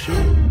this? Was she?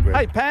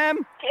 Hey, Pam.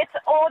 It's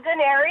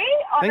ordinary.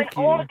 I'm Thank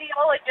an you.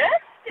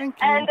 audiologist. Thank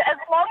you. And as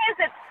long as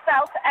it's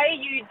spelled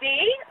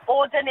A-U-D,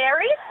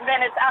 ordinary,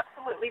 then it's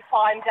absolutely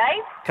fine,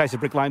 Dave. Case of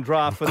Brick Lane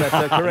draft for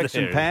that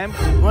correction, Pam.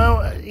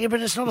 Well, yeah, but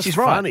it's not as She's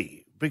right.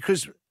 funny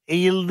because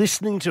you're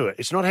listening to it.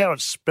 It's not how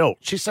it's spelt.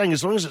 She's saying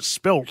as long as it's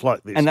spelt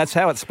like this. And that's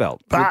how it's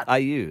spelled. But with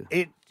AU.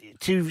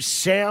 the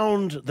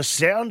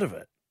sound of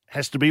it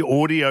has to be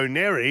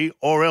ordinary,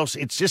 or else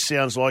it just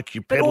sounds like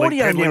you're But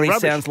peddling ordinary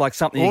rubbish. sounds like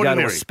something you go to a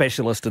Ordinary.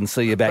 specialist and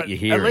see about But your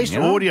hearing. At least you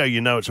know? audio,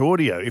 you know it's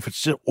audio. If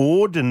it's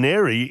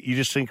ordinary, you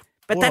just think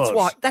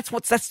But that's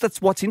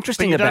what's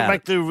interesting But you about don't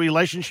make the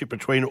relationship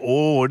between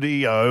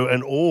audio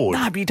and ord.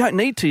 No, but you don't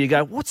need to. You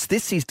go, what's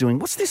this he's doing?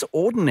 What's this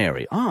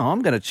ordinary? Oh,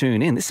 I'm going to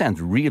tune in. This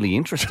sounds really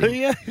interesting.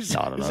 Yeah,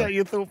 I don't know. Is that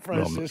your thought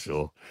process? I'm not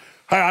sure.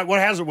 All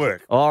right, how's it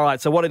work? All right,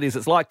 so what it is,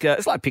 it's like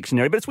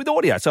Pictionary, but it's with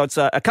audio. So it's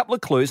a couple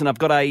of clues, and I've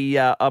got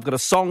a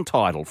song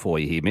title for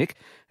you here, Mick,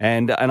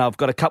 and I've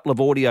got a couple of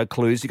audio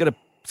clues. You've got to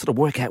sort of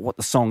work out what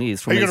the song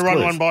is from Are you these going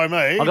to run clues. one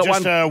by me? I've got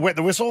Just one. wet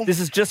the whistle?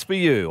 This is just for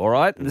you, all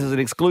right? This is an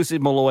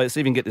exclusive Malloy. So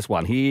even get this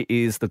one. Here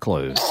is the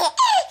clue.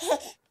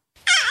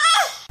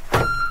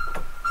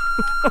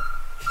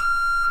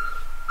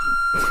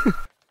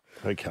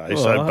 Okay,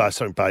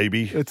 so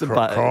baby. It's a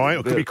crying.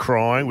 It could be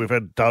crying. We've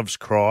had doves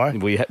cry.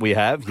 We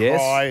have,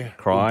 yes.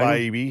 Crying.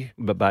 Baby.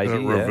 Baby,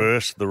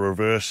 The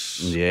reverse.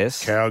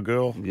 Yes.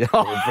 Cowgirl. Yeah.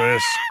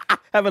 Reverse.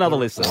 Have another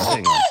listen.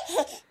 Hang on.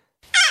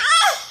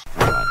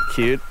 All right,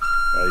 cute.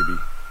 Baby.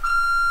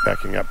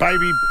 Backing up.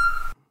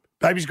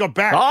 Baby's got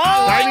back.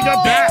 Oh! Baby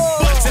got back.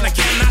 And I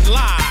cannot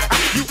lie.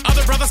 You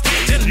other brothers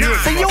can't deny.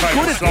 See, you're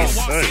good at this.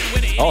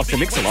 Too. Oh, it's a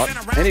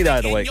mix-a-lot. Any day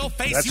of the week.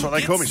 That's what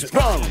they call me.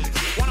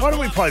 Why don't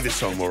we play this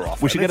song more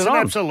often? We should get It's it an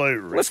on. absolute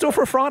risk. Let's do it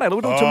for a Friday.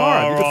 We'll do it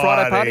tomorrow. Do the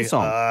Friday party Alrighty.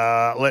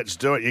 song. Let's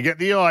do it. You get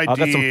the idea. I've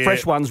got some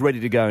fresh ones ready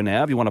to go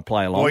now if you want to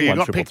play along. Well, you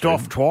got 133. picked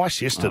off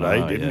twice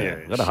yesterday, didn't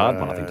you? Got a hard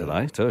one, I think,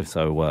 today, too.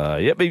 So,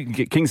 but you can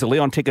get Kings of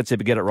Leon tickets if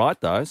you get it right,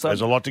 though. So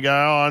There's a lot to go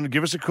on.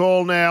 Give us a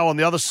call now. On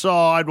the other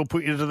side, we'll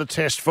put you to the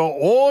test for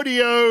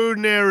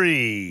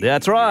Ordinary.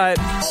 That's right.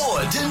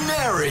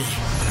 Ordinary.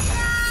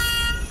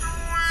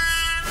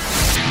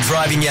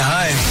 Driving you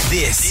home,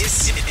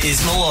 this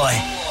is Malloy.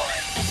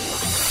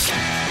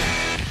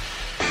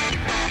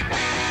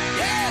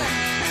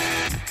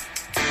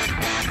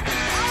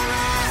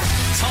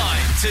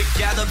 Time to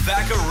gather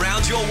back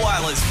around your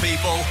wireless,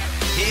 people.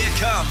 Here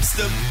comes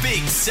the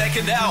big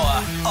second hour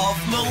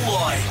of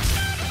Malloy.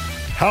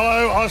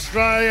 Hello,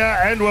 Australia,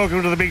 and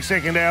welcome to the big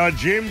second hour.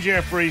 Jim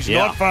Jeffries,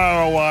 not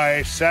far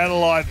away.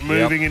 Satellite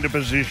moving into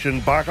position.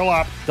 Buckle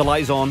up.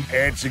 Delays on.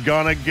 It's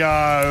going to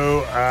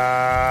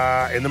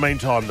go. In the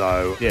meantime,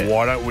 though,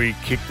 why don't we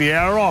kick the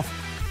hour off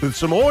with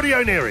some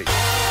Ordinary?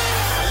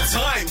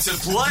 Time to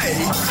play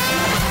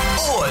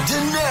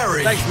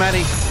Ordinary. Thanks,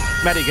 Matty.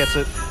 Matty gets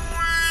it.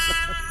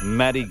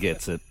 Matty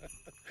gets it.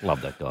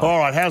 Love that guy. All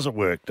right, how's it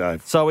work,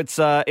 Dave? So it's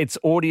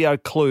audio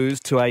clues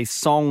to a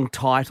song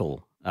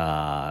title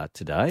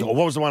today. What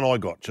was the one I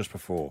got just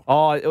before?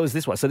 Oh, it was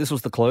this one. So this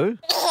was the clue.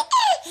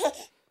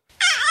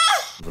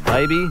 The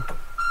baby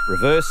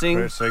reversing.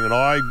 And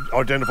I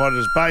identified it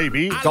as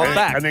baby. Got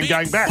back. And then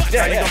going back.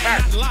 Yeah. Got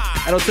back.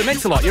 And it was the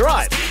Mix-a-Lot. You're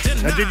right.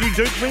 And did you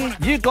duke me?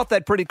 You got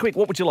that pretty quick.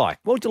 What would you like?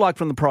 What would you like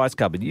from the prize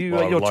cupboard?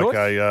 Your I'd like choice?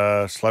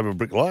 a slab of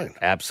Brick Lane.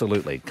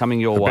 Absolutely. Coming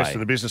your The way. best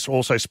of the business.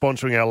 Also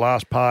sponsoring our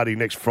last party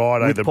next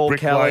Friday, With the Paul Brick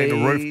Kelly.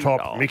 Lane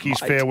rooftop Oh,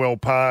 Mickey's mate. farewell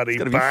party. It's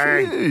gonna be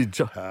Bang! huge.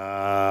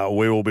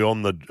 We will be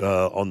on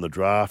the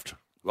draft.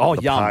 Oh,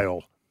 the yum.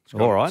 Pail.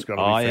 All right. It's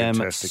gonna be I am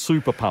fantastic.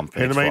 super pumped.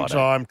 In the Friday.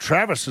 meantime,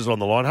 Travis is on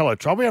the line. Hello,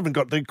 Travis. We haven't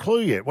got the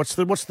clue yet. What's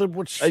you want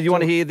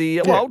to hear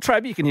the? Well,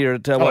 Trav, you can hear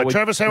it. Hello,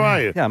 Travis. How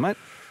are you? Yeah, mate.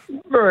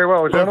 Very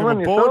well, Welcome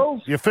gentlemen. aboard.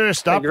 Yourselves? You're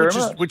first up, Thank you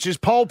very much. which is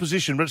pole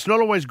position, but it's not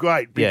always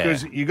great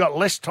because Yeah. you got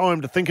less time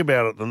to think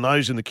about it than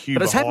those in the queue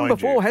But it's happened behind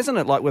before, you. hasn't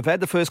it? Like we've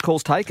had the first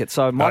calls take it,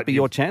 so it might be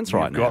your chance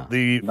right You've now. got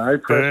the No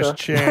pressure. first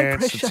chance.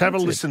 pressure, Let's have a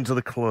that's it. listen to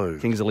the clue.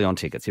 Kings of Leon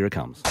tickets. Here it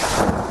comes.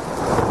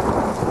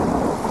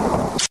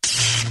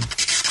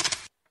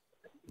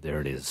 There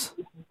it is.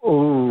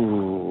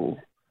 Ooh.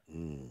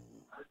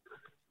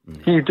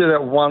 Can you do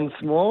that once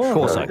more? Of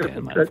course I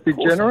can, mate. That'd be Of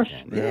course I generous.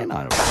 can. Yeah,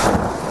 no.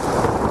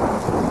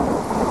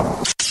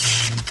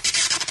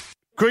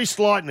 Greased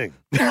lightning.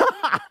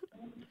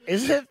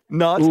 Is it?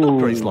 No, it's not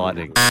Grease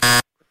Lightning.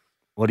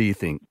 What do you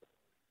think,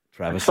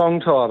 Travis? Song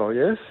title,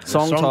 yes?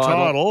 Song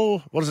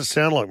title. What does it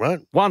sound like, mate?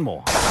 One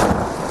more.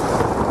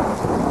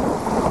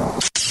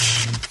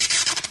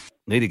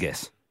 Need a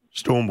guess.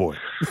 Storm Boy.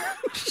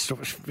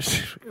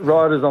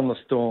 Riders on the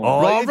Storm.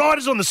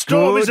 Riders on the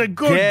Storm is a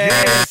good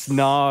guess.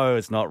 No,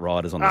 it's not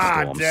Riders on the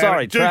Storm. damn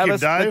Sorry, it. Duke him,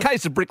 Travis. Dave. The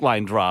case of Brick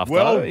Lane draft.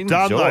 Well though.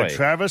 done, though, Enjoy.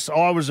 Travis.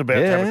 I was about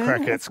to have a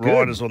crack that's at good.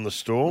 Riders on the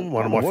Storm,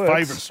 one of my That works.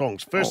 favourite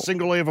songs. First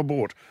single I ever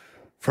bought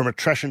from a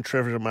trash and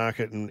treasure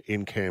market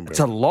in Canberra. It's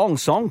a long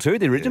song too.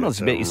 The original is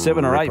about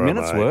 7 or 8 ripper,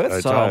 minutes mate. worth.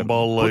 It's so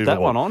unbelievable. put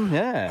that one on.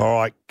 Yeah. All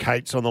right,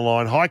 Kate's on the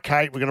line. Hi,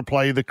 Kate. We're going to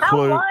play you the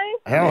clue. Hello.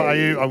 How are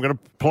you? I'm going to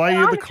play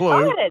you I'm the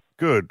clue. excited.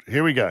 Good.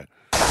 Here we go.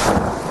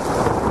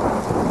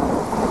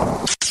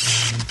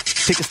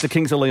 Tickets to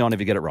Kings of Leon if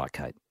you get it right,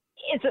 Kate.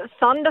 Is it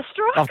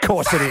Thunderstruck? Of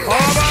course it is.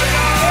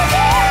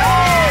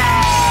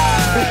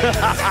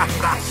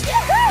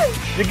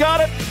 You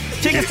got it.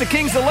 Tickets to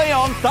Kings of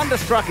Leon.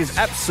 Thunderstruck is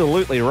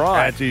absolutely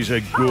right. That is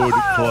a good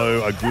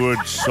clue, a good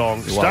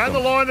song. Stay on welcome. the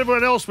line,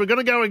 everyone else. We're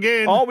going to go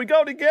again. Oh, we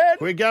got it again.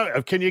 We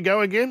go. Can you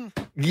go again?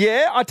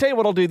 Yeah, I tell you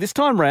what I'll do this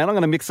time round. I'm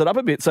going to mix it up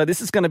a bit. So this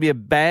is going to be a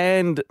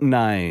band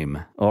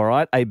name, all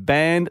right? A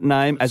band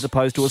name as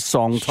opposed to a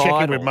song title.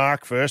 Check in with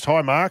Mark first.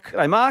 Hi, Mark.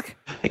 G'day, Mark.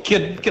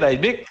 G'day,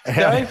 Mick.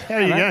 How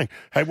are you going?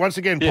 Hey, once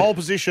again, pole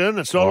position.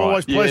 It's not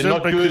always pleasant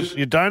not because good.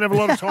 you don't have a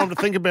lot of time to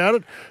think about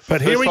it.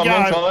 But here First we go.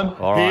 time, long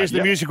time. All right, Here's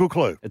the musical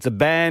clue. It's a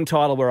band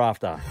title we're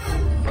after.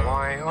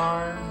 Why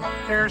are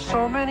there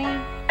so many?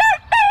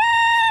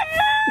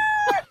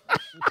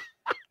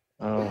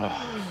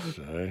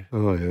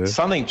 Oh, yeah.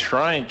 Something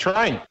train.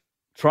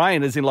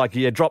 Train as in like,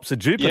 drops of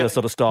Jupiter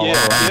sort of style. Yeah.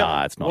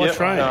 No, it's not. What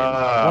train?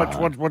 Uh,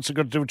 What's it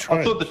got to do with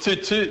I train? thought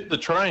the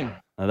train.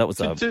 No, that was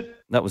a rooster.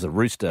 That was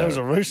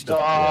a rooster.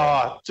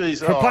 Oh,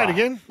 jeez. Can I play it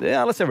again?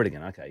 Yeah, let's have it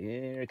again. Okay,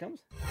 here it comes.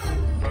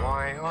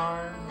 Why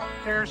are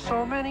there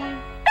so many?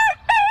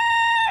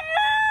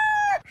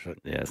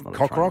 Yeah, it's not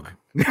Cockrock?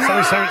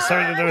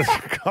 Something to do with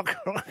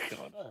cockrock.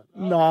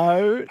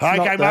 No. it's not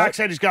Okay, that. Mark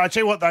said he's going. I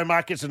tell you what, though,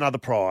 Mark gets another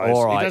prize.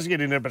 All right. He doesn't get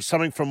in there, but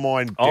something from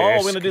mine desk. Oh,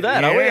 we're going to do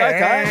that, are we?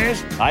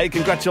 Yes. Okay. Hey,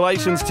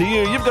 congratulations to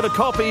you. You've got a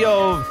copy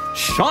of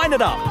Shine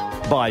It Up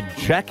by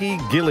Jackie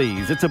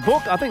Gillies. It's a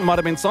book, I think it might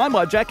have been signed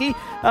by Jackie.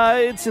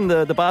 It's in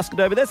the basket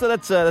over there, so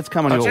that's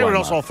coming I'll your tell you way, what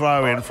else Mark.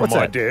 I'll throw in from What's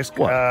my that? desk.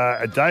 What?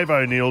 A Dave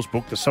O'Neill's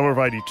book, The Summer of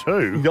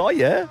 82, Oh,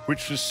 yeah?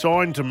 which is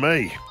signed to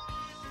me.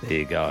 There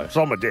you go. It's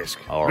on my desk.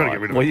 All I've got to right. get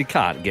rid of Well, it. you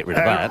can't get rid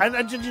of that.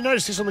 And did you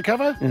notice this on the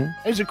cover?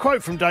 There's a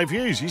quote from Dave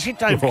Hughes. He's hit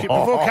Dave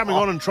before coming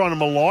on and trying to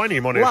malign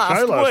him on our Last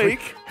show last week.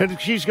 week. And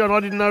Hughes going, I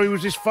didn't know he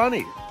was this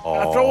funny.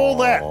 After all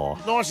that,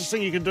 nicest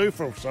thing you can do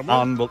for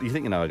someone. Well, you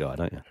think you know a guy,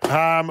 don't you?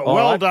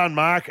 Well done,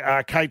 Mark.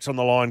 Kate's on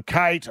the line.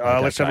 Kate,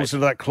 let's have a Kate. listen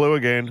to that clue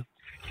again.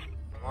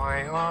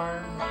 Why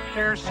are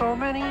there so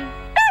many?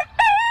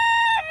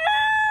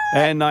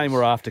 And name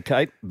we're after,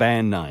 Kate.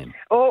 Band name.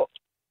 Oh,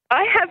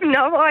 I have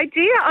no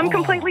idea. I'm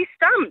completely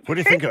stumped. What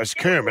do you think of? It's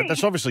Kermit.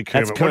 That's obviously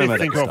Kermit. That's What do you Kermit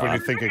think at of the when you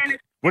think of?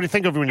 What do you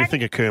think of when you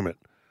think of Kermit?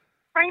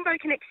 Rainbow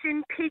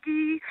Connection,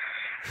 Piggy.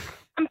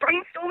 I'm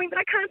brainstorming, but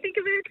I can't think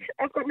of it.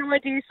 I've got no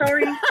idea.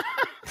 Sorry.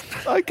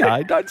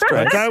 Okay, don't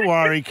stress. Don't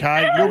worry,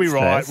 Kate. You'll be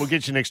right. Stress. We'll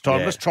get you next time.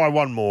 Yeah. Let's try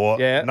one more.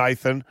 Yeah.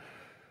 Nathan.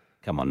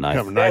 Come on, Nathan.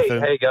 Come on, Nathan.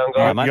 How you going,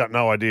 All right, guys? mate. You got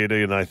no idea, do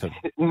you, Nathan?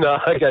 No,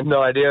 I got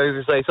no idea. I was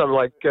going to say something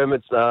like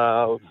Kermit's,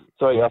 a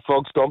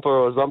frog stomper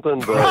or something,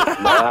 but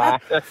nah.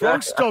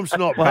 Frog Stomp's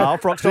not Well,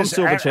 bad. Frog Stomp's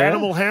There's Silverchair.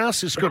 Animal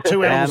House. It's got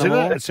two animals in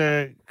Animal. it. It's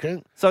a...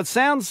 Okay. So it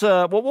sounds,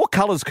 what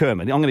colour's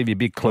Kermit? I'm going to give you a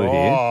big clue here.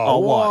 Oh,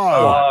 what?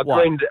 whoa.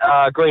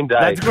 What? Green Day.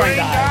 That's Green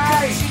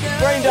Day.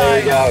 Green There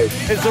you Day.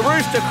 go. Is the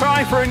rooster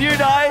crying for a new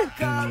day?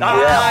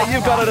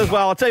 You've got it as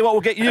well. I'll tell you what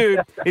we'll get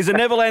you is a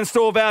Neverland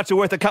store voucher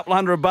worth a couple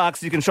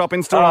 $100. You can shop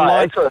in store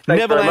online. Excellent.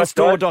 Thanks very much,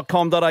 guys.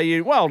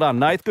 Neverlandstore.com.au. Well done,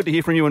 Nath. Good to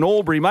hear from you in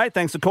Albury, mate.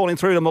 Thanks for calling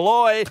through to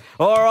Malloy.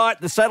 All right,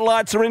 the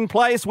satellites are in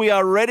place. We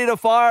are ready to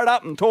fire it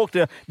up and talk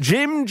to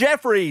Jim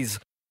Jeffries.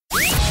 For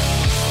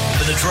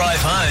the drive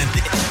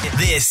home,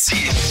 this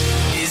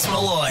is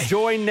Malloy.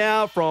 Joined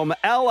now from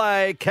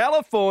LA,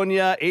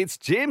 California, it's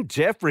Jim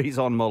Jeffries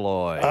on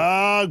Malloy.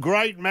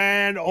 Great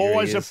man.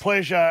 Always he a is.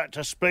 pleasure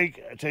to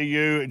speak to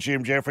you,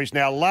 Jim Jeffries.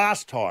 Now,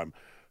 last time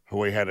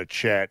we had a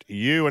chat,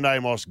 you and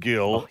Amos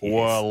Gill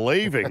were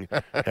leaving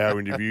our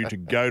interview to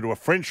go to a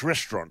French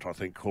restaurant, I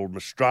think, called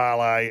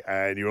Mistrale,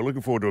 and you were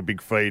looking forward to a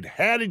big feed.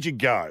 How did you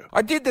go?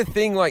 I did the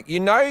thing like,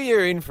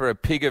 you're in for a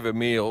pig of a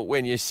meal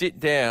when you sit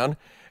down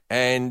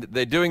and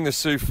they're doing the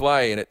souffle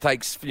and it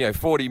takes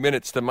 40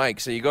 minutes to make,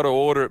 so you got to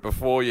order it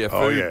before your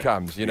food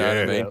comes, you know what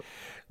I mean?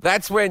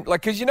 That's when,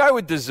 because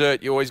with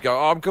dessert, you always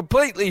go, I'm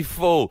completely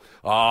full.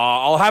 Oh,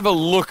 I'll have a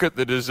look at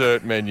the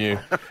dessert menu.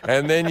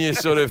 And then you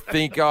sort of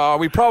think,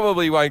 we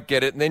probably won't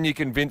get it. And then you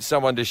convince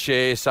someone to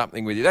share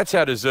something with you. That's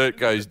how dessert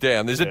goes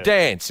down. There's a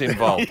dance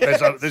involved.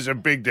 There's a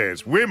big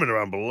dance. Women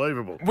are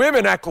unbelievable.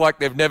 Women act like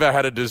they've never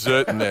had a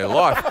dessert in their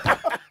life.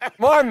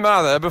 My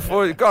mother,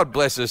 before, God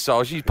bless her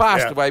soul, she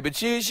passed away, but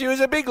she was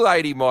a big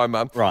lady, my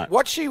mum. Right.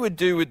 What she would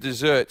do with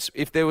desserts,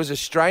 if there was a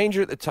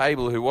stranger at the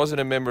table who wasn't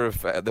a member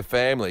of the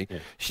family,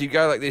 she'd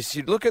go like this.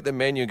 She'd look at the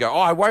menu and go,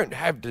 I won't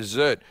have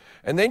dessert.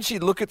 And then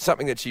she'd look at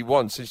something that she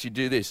wants and she'd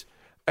do this,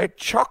 a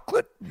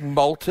chocolate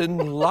molten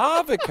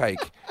lava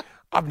cake.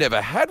 I've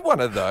never had one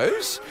of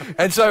those.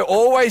 And so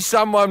always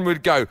someone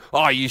would go,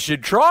 you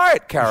should try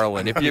it,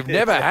 Carolyn, if you've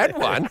never had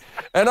one.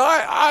 And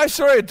I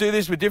saw her do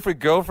this with different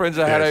girlfriends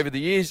I had over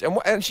the years.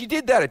 And she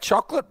did that, a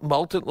chocolate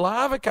molten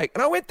lava cake.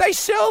 And I went, they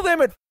sell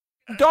them at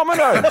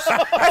Domino's.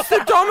 That's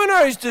the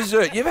Domino's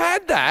dessert. You've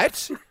had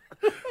that.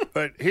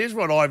 But here's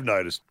what I've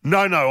noticed. No,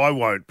 I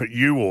won't, but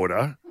you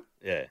order.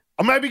 Yeah.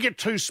 I'll maybe get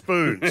 2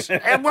 spoons.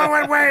 And wait,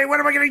 what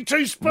am I getting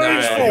 2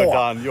 spoons for? You're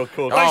done. You're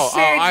cooked.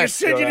 I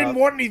said you didn't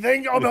want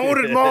anything. I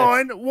ordered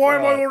mine. Why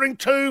am I ordering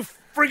 2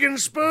 friggin'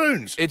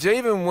 spoons? It's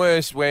even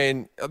worse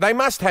when they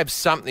must have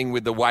something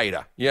with the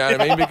waiter. You know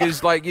what I mean?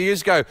 Because you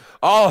just go,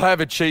 I'll have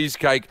a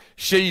cheesecake.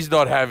 She's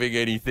not having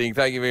anything.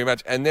 Thank you very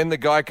much. And then the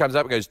guy comes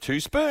up and goes, 2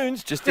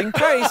 spoons just in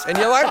case. And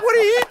you're like, what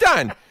have you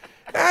done?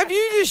 Have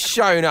you just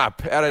shown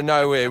up out of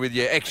nowhere with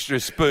your extra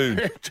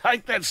spoon?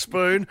 Take that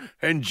spoon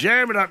and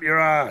jam it up your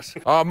ass.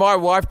 Oh, my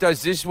wife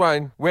does this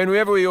one.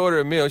 Whenever we order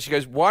a meal, she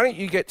goes, why don't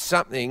you get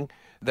something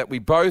that we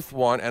both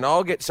want and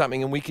I'll get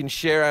something and we can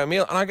share our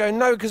meal? And I go,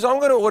 no, because I'm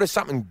going to order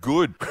something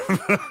good.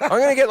 I'm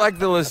going to get like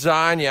the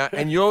lasagna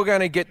and you're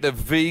going to get the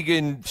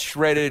vegan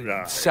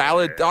shredded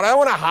salad. I don't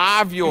want to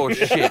halve your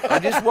shit. I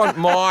just want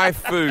my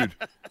food.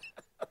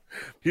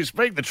 You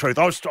speak the truth.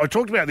 I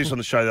talked about this on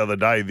the show the other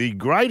day. The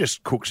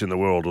greatest cooks in the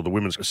world are the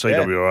women's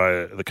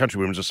CWA, the Country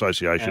Women's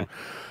Association.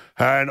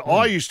 Yeah. And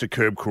I used to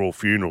curb crawl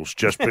funerals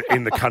just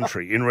in the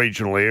country, in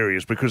regional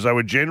areas, because they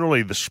were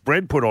generally the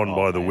spread put on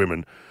by the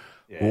women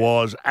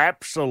was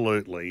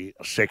absolutely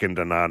second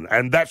to none.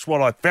 And that's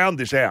what I found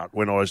this out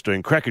when I was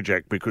doing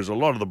Crackerjack, because a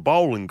lot of the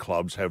bowling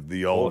clubs have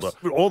the older...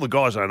 All the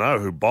guys I know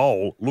who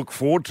bowl look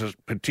forward to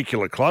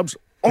particular clubs.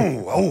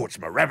 Oh, it's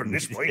Moorabbin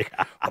this week.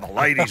 Oh, the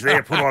ladies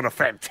there put on a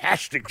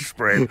fantastic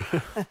spread.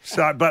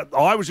 But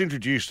I was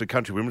introduced to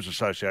Country Women's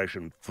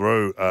Association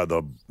through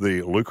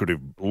the lucrative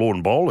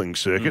lawn bowling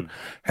circuit,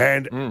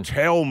 and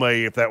tell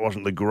me if that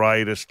wasn't the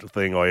greatest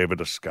thing I ever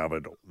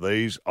discovered.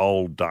 These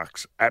old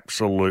ducks,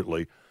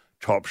 absolutely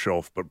top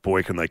shelf, but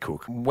boy, can they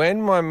cook.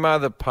 When my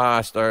mother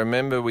passed, I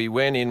remember we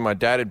went in, my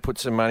dad had put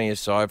some money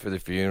aside for the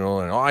funeral,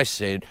 and I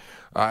said...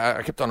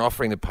 I kept on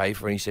offering to pay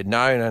for it, and he said, no,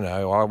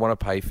 I want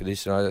to pay for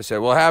this. And I said,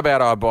 well, how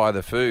about I buy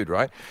the food,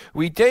 right?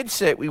 We dead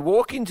set, we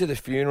walk into the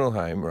funeral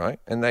home, right?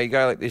 And they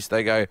go like this,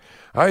 they go,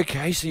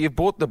 okay, so you've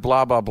bought the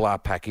blah, blah, blah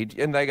package.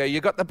 And they go, you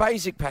got the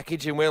basic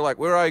package, and we're like,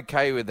 we're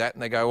okay with that.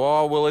 And they go,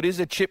 oh, well, it is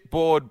a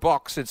chipboard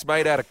box. It's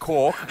made out of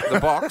cork, the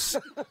box.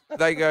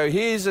 They go,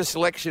 here's a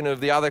selection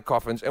of the other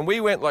coffins. And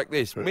we went like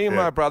this, me and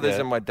my brothers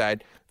and my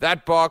dad,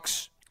 that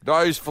box,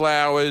 those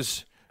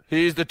flowers...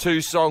 Here's the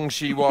 2 songs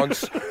she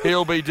wants.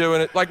 He'll be doing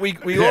it. Like, we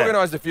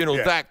organised the funeral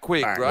that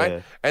quick, right?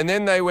 Yeah. And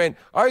then they went,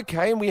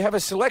 okay, and we have a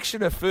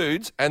selection of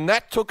foods, and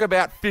that took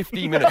about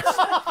 50 minutes.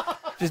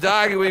 Just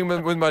arguing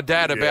with my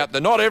dad about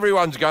not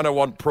everyone's going to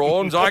want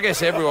prawns. I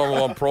guess everyone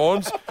will want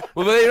prawns.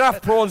 Well, there are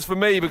enough prawns for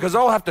me because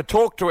I'll have to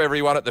talk to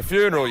everyone at the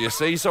funeral, you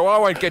see, so I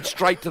won't get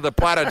straight to the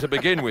platter to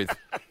begin with.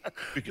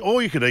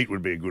 All you could eat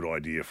would be a good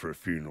idea for a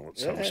funeral at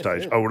some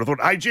stage. I would have thought,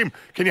 hey, Jim,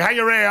 can you hang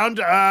around?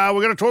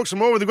 We're going to talk some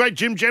more with the great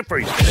Jim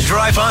Jeffries. A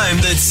drive home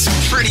that's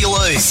pretty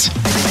loose.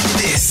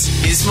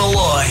 This is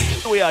Malloy.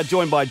 We are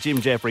joined by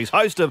Jim Jeffries,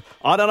 host of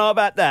I Don't Know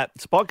About That.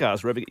 It's a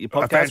podcast, wherever you get your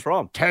podcast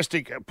from.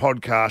 Fantastic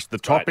podcast. The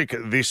topic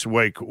this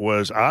week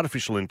was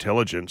artificial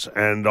intelligence,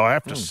 and I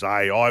have to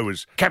say I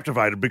was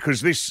captivated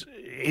because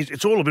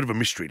it's all a bit of a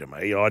mystery to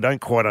me. I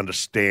don't quite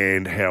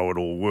understand how it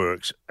all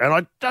works, and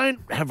I don't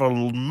have a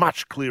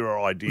much clearer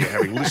idea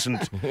having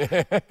listened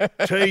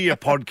to your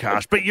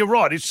podcast. But you're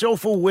right, it's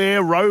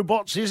self-aware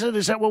robots, is it?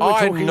 Is that what we're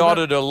talking about? I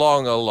nodded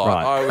along a lot.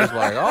 Right. I was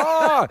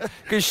like,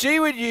 because she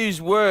would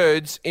use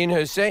words in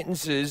her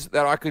sentences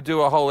that I could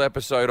do a whole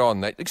episode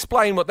on. That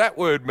explain what that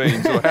word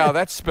means or how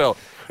that's spelled.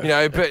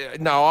 But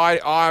no,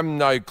 I'm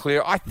no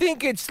clear. I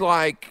think it's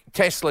like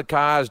Tesla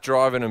cars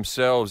driving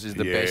themselves is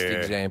the best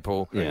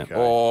example. Yeah. Okay.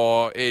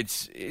 Or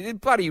it's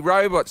bloody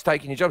robots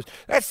taking your jobs.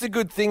 That's the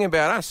good thing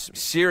about us.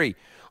 Siri.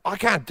 I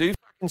can't do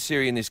fucking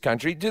Siri in this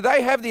country. Do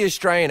they have the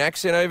Australian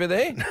accent over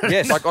there?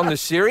 Yes. Like on the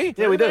Siri?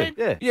 Yeah, we do.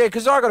 Yeah. Yeah,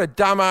 because I got a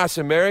dumbass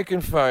American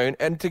phone,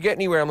 and to get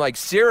anywhere, I'm like,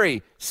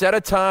 Siri, set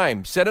a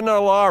time, set an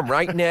alarm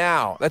right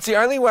now. That's the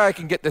only way I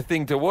can get the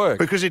thing to work.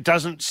 Because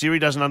Siri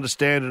doesn't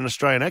understand an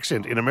Australian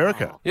accent in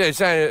America. Yeah,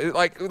 saying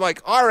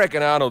like I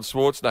reckon Arnold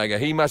Schwarzenegger,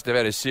 he must have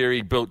had a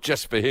Siri built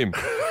just for him,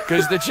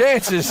 because the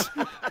chances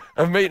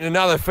of meeting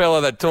another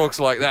fella that talks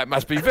like that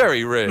must be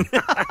very rare.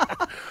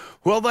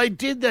 Well, they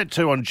did that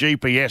too on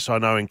GPS, I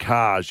know, in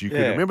cars. You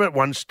could remember at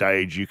one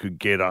stage you could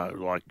get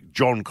like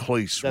John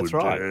Cleese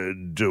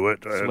would do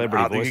it.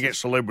 Celebrity voices. You could get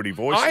celebrity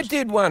voices. I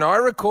did one. I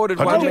recorded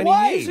one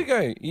many years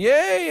ago.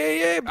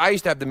 Yeah. I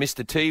used to have the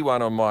Mr. T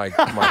one on my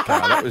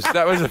car.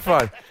 That was a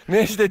fun.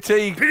 Mr.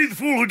 T. Pity the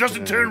fool who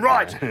doesn't turn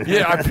right.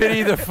 Yeah, I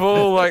pity the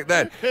fool like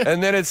that.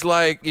 And then it's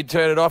like you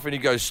turn it off and you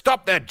go,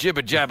 stop that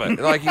jibber jabber.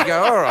 Like you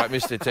go, all right,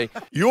 Mr. T.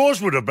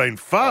 Yours would have been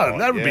fun.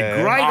 That would be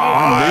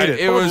great.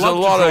 It was a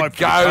lot of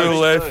go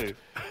left,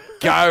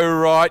 go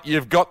right.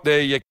 You've got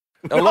there.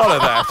 A lot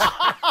of that.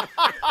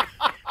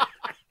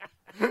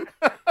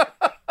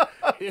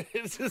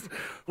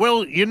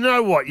 Well, you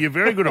know what? You're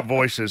very good at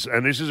voices,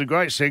 and this is a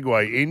great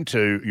segue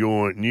into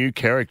your new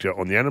character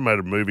on the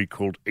animated movie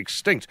called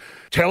Extinct.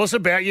 Tell us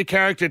about your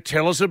character.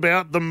 Tell us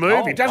about the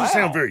movie. It doesn't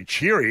sound very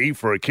cheery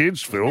for a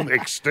kids' film,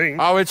 Extinct.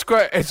 Oh, it's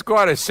quite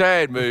a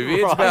sad movie.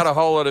 It's about a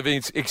whole lot of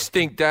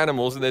extinct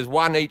animals, and there's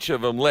one each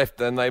of them left,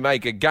 and they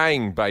make a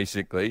game,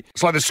 basically.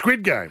 It's like the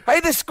Squid Game.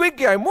 Hey, the Squid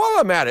Game. While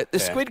I'm at it, the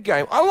Squid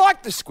Game. I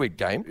like the Squid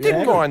Game.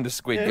 Didn't mind the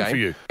Squid Game. For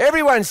you.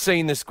 Everyone's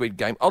seen the Squid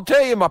Game. I'll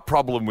tell you my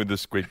problem with the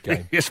Squid Game.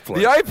 game. Yes, please.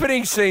 The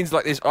opening scenes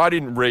like this, I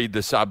didn't read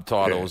the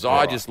subtitles.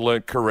 I just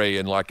learnt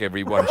Korean like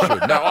everyone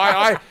should. No,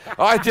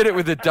 I did it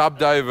with the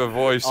dubbed over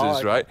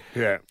voices, right?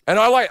 Yeah. And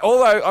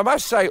although I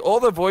must say, all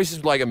the voices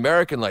were like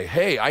American, like,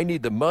 hey, I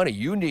need the money,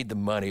 you need the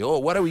money. Oh,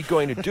 what are we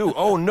going to do?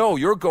 Oh, no,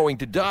 you're going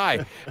to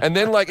die. And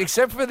then, like,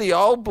 except for the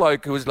old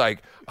bloke who was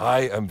like,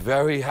 I am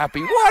very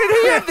happy. Why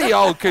did he have the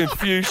old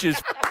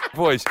Confucius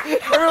voice?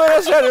 Everyone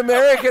else had an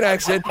American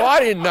accent. I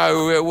didn't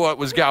know what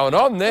was going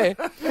on there.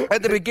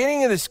 At the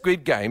beginning of the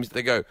Squid Games,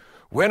 they go,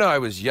 when I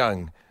was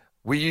young,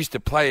 we used to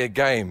play a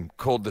game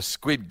called the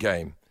Squid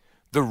Game.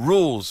 The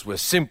rules were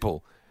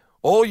simple.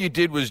 All you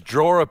did was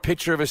draw a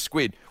picture of a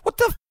squid. What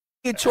the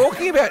are you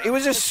talking about? It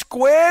was a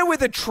square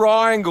with a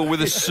triangle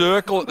with a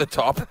circle at the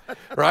top,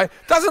 right?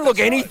 Doesn't look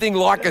anything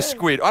like a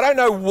squid. I don't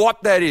know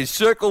what that is.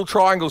 Circle,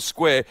 triangle,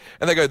 square.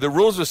 And they go, the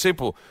rules were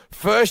simple.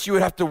 First, you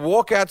would have to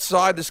walk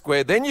outside the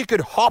square. Then you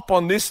could hop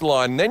on this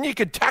line. Then you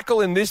could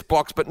tackle in this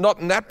box, but not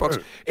in that box.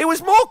 It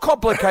was more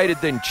complicated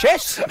than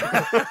chess.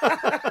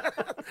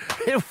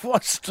 It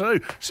was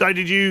too. So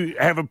did you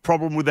have a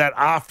problem with that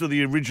after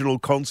the original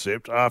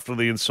concept, after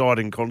the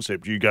inciting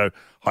concept? You go,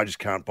 I just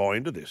can't buy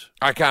into this.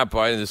 I can't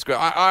buy into the square.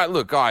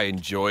 Look, I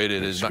enjoyed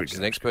it as much as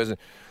the next person.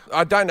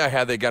 I don't know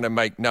how they're going to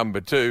make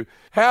number 2.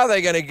 How are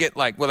they going to get,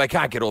 they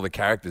can't get all the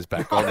characters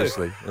back,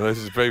 obviously.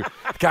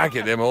 Can't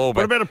get them all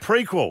back. What about a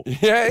prequel?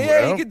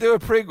 Yeah, you could do a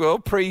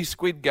prequel,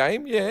 pre-Squid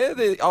Game. Yeah,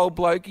 the old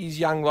bloke, his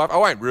young life. I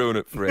won't ruin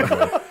it for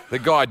anyone. The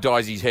guy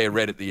dyes his hair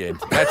red at the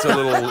end. That's a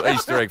little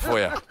Easter egg for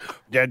you.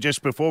 Yeah,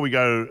 just before we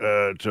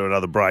go to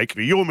another break,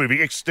 your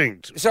movie,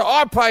 Extinct. So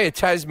I play a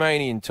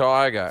Tasmanian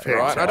tiger, right?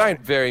 Fantastic. I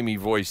don't vary my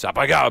voice up.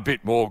 I go a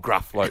bit more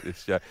gruff like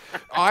this.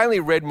 I only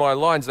read my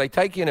lines. They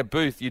take you in a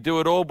booth. You do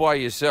it all by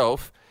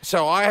yourself.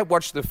 So I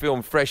watched the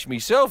film fresh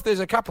myself. There's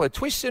a couple of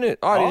twists in it.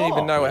 I didn't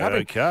even know what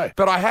happened. Okay.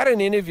 But I had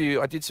an interview.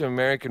 I did some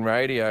American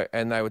radio,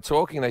 and they were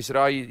talking. They said,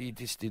 you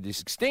just did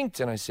this Extinct.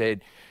 And I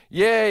said,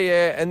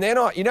 yeah. And then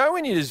you know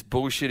when you're just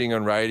bullshitting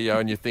on radio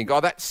and you think,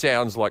 that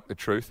sounds like the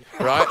truth,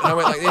 right? And I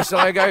went like this,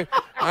 and I go,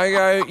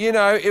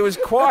 it was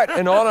quite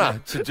an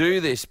honour to do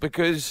this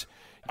because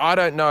I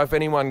don't know if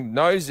anyone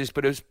knows this,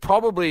 but it was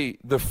probably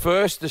the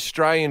first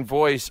Australian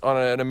voice on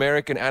an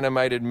American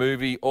animated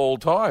movie all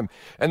time.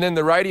 And then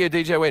the radio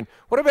DJ went,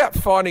 what about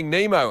Finding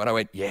Nemo? And I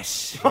went,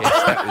 yes, that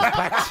was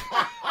packed.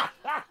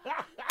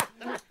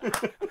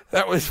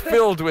 That was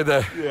filled with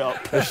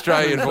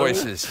Australian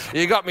voices.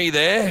 You got me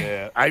there.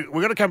 Yeah. Hey,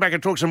 we're going to come back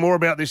and talk some more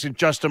about this in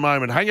just a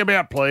moment. Hang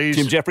about, please.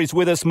 Jim Jeffries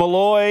with us,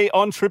 Malloy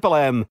on Triple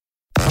M.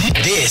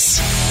 This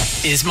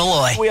is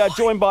Malloy. We are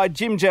joined by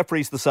Jim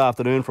Jeffries this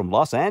afternoon from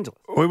Los Angeles.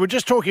 We were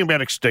just talking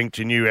about Extinct,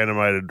 your new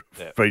animated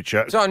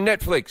feature. It's on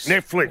Netflix.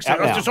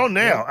 It's on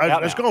now.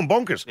 It's gone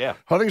bonkers. Yeah.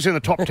 I think it's in the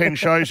top 10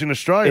 shows in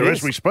Australia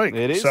as we speak.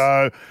 It is.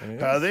 So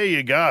there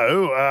you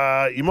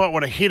go. You might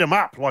want to hit him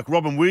up like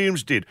Robin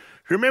Williams did.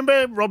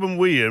 Remember Robin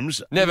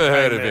Williams? Never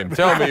heard of him.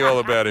 Tell me all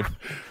about him.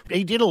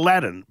 He did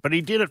Aladdin, but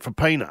he did it for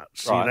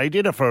peanuts. Right. You know, he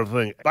did it for a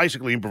thing.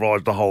 Basically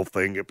improvised the whole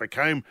thing. It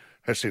became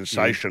a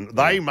sensation.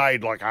 They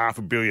made like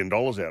 $500 million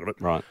out of it.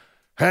 Right.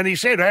 And he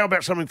said, how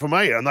about something for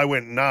me? And they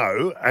went,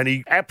 no. And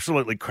he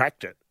absolutely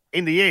cracked it.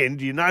 In the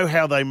end, you know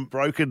how they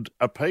brokered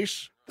a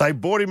piece? They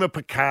bought him a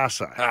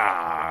Picasso.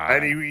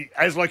 And he,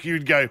 as like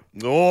you'd go,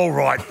 all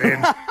right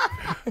then.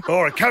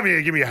 All right, come here,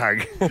 give me a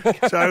hug.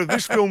 So if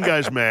this film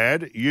goes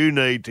mad, you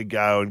need to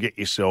go and get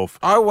yourself.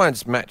 I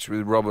once matched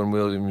with Robin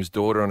Williams'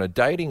 daughter on a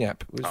dating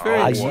app. It was very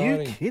Are exciting.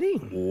 you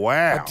kidding?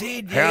 Wow. I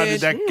did, How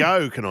yes. did that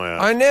go, can I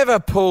ask? I never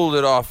pulled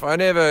it off. I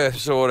never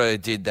sort of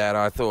did that.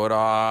 I thought,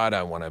 I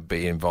don't want to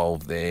be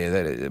involved there.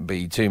 That'd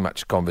be too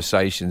much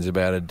conversations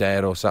about a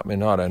dad or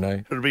something. I don't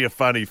know. It'd be a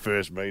funny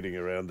first meeting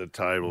around the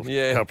table.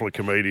 Yeah. A couple of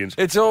comedians.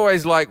 It's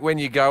always like when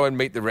you go and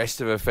meet the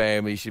rest of a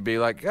family, she'd be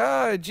like,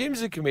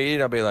 Jim's a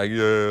comedian. I'll be like,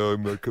 yeah,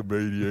 I'm a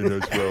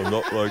comedian as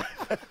well.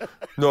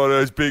 Not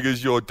as big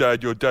as your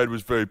dad. Your dad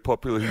was very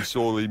popular. He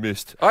sorely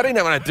missed. I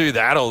didn't want to do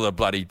that all the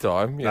bloody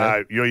time. You know?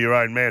 No, you're your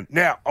own man.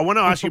 Now, I want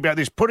to ask you about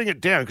this, putting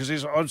it down, because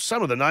there's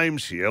some of the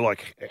names here,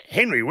 like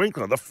Henry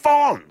Winkler, the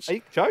Fonz. Are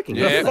you joking?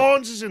 The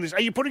Fonz is in this.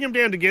 Are you putting them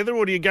down together,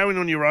 or do you go in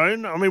on your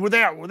own? I mean,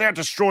 without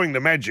destroying the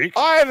magic.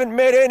 I haven't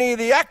met any of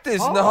the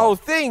actors in the whole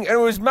thing. And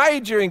it was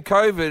made during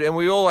COVID, and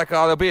we all like,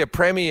 there'll be a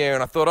premiere.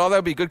 And I thought,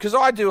 that'll be good, because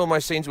I do all my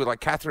scenes with,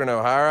 like, Catherine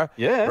O'Hara.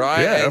 Yeah.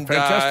 Right? Yeah, and,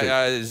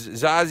 fantastic.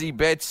 Zazie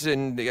Betts,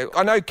 and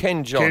I know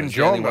Ken John. Ken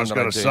John, I was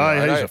going to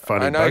say, he's a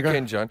funny I know bugger.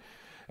 Ken John.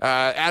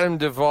 Adam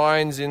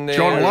Devine's in there.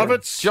 John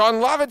Lovitz.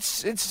 John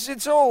Lovitz.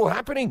 It's all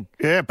happening.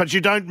 Yeah, but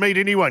you don't meet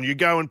anyone. You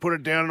go and put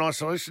it down in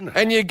isolation.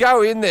 And you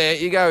go in there,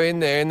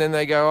 and then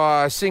they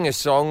go, sing a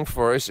song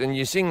for us, and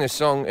you sing the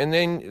song, and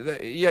then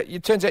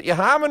it turns out you're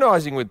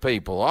harmonising with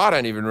people. I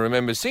don't even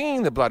remember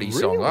singing the bloody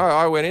song.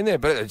 I went in there,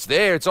 but it's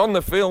there. It's on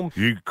the film.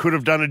 You could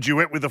have done a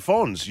duet with the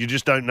Fonz. You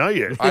just don't know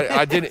yet.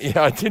 I didn't.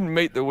 I didn't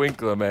meet the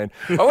Winkler, man.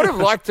 I would have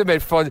liked to meet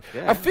Fonzie.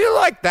 Yeah. I feel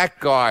like that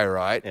guy,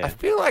 right? Yeah. I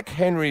feel like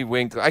Henry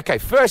Winkler. Okay,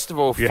 first of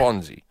all,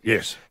 Fonzie.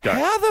 Yes. Go.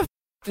 How the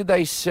did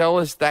they sell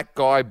us that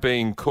guy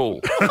being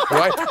cool?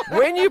 Right?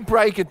 When you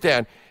break it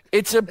down,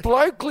 It's a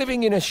bloke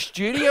living in a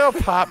studio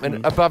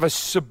apartment above a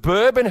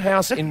suburban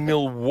house in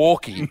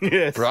Milwaukee.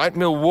 Yes. Right?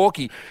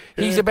 Milwaukee.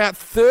 He's about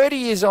 30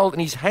 years old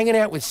and he's hanging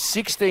out with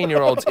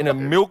 16-year-olds in a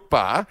milk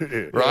bar,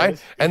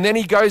 right? And then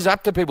he goes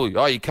up to people,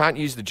 oh, you can't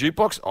use the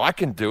jukebox? I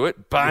can do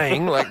it.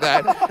 Bang, like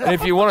that. And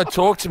if you want to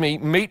talk to me,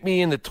 meet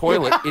me in the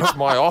toilet. It's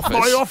my office.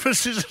 My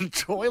office is a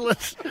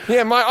toilet.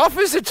 Yeah, my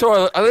office is a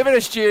toilet. I live in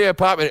a studio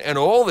apartment and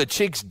all the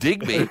chicks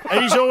dig me.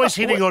 And he's always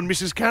hitting on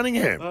Mrs.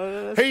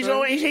 Cunningham. He's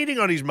hitting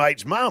on his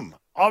mate's mum.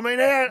 I mean,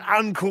 how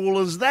uncool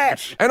is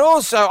that? And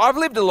also, I've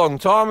lived a long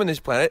time on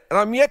this planet, and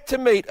I'm yet to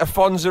meet a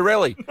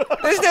Fonzarelli.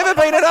 There's never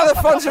been another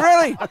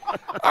Fonzarelli.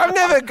 I've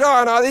never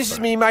gone, oh, this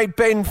is me mate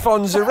Ben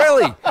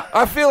Fonzarelli.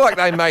 I feel like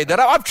they made that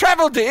up. I've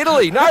travelled to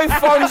Italy. No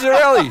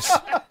Fonzarellis.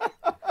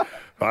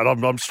 But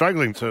I'm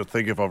struggling to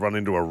think if I've run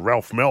into a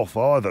Ralph Malph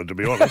either, to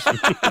be honest.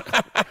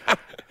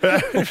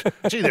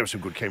 Gee, there were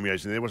some good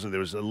cameos in there, wasn't there?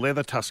 There was a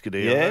Leather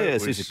Tuscadero. Yeah,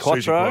 Susie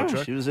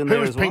Quattro. She was in there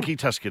Who was as well. Pinky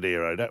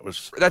Tuscadero?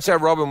 That's how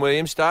Robin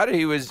Williams started.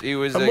 He was a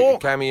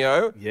Mork.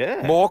 cameo.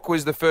 Yeah. Mork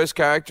was the first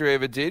character he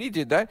ever did. He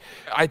did that.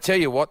 I tell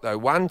you what, though,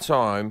 one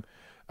time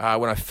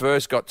when I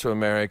first got to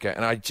America,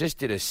 and I just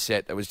did a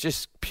set that was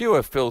just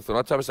pure filth and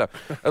all that type of stuff.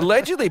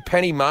 Allegedly,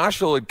 Penny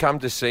Marshall had come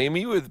to see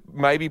me with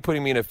maybe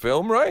putting me in a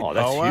film, right? Oh,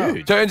 that's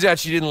huge. Turns out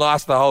she didn't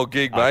last the whole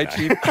gig, mate.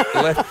 She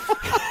left.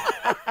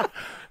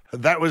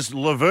 That was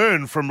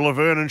Laverne from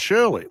Laverne and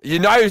Shirley. You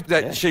know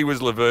that she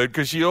was Laverne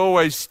because she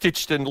always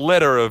stitched a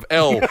letter of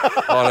L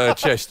on her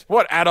chest.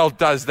 What adult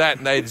does that?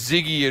 And they had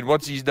Ziggy and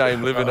what's his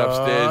name living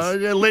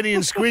upstairs? Yeah, Lenny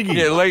and Squiggy.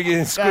 Yeah, Lenny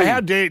and Squiggy.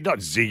 How dare not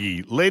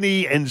Ziggy,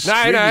 Lenny and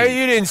Squiggy. No,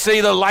 you didn't see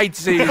the late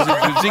seasons of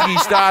Ziggy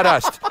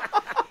Stardust.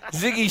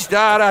 Ziggy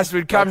Stardust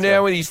would come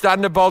down with his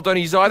thunderbolt on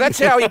his eye. That's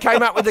how he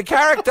came up with the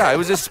character. It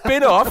was a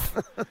spin-off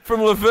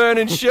from Laverne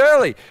and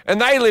Shirley.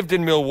 And they lived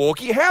in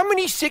Milwaukee. How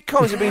many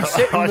sitcoms have been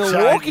set in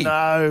Milwaukee?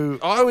 No.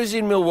 I was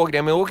in Milwaukee.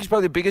 Now, Milwaukee's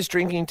probably the biggest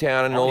drinking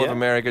town in all of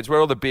America. It's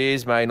where all the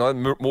beer's made. And all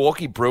the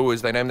Milwaukee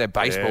Brewers, they named their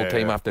baseball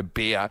team after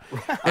beer.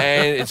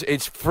 And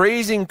it's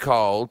freezing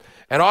cold.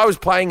 And I was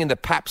playing in the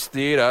Pabst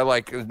Theatre,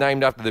 like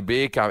named after the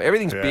beer company.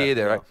 Everything's beer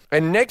there, right?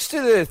 And next to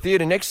the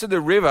theatre, next to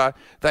the river,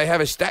 they have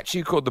a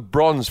statue called the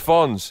Bronze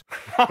Fonz.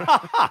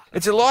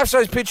 It's a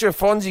life-size picture of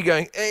Fonzie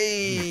going,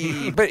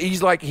 hey. But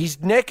he's like,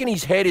 his neck and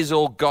his head is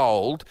all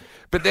gold.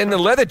 But then the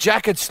leather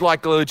jacket's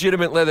like a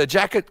legitimate leather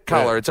jacket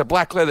colour. It's a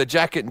black leather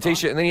jacket and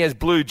T-shirt. And then he has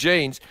blue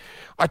jeans.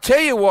 I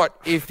tell you what,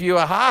 if you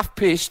were half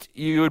pissed,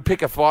 you would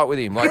pick a fight with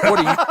him. Like,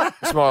 what are you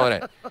smiling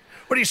at?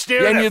 What are you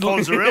staring at,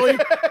 Fonzarelli?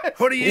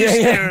 What are you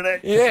staring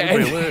at?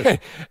 Yeah,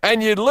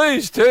 and you'd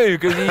lose too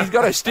because he's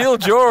got a steel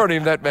jaw on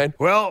him, that man.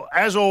 Well,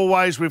 as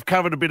always, we've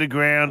covered a bit of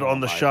ground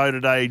on the show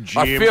today,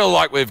 Jim. I feel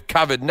like we've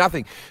covered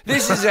nothing.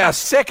 This is our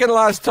second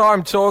last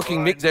time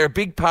talking, Mick. Is there a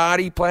big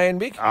party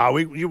planned, Mick?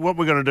 What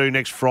we're going to do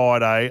next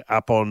Friday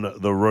up on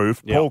the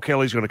roof, Paul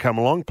Kelly's going to come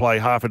along, play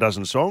half a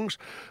dozen songs.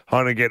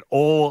 I'm going to get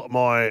all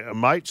my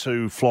mates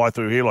who fly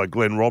through here, like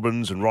Glenn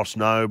Robbins and Ross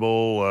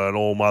Noble and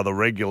all my other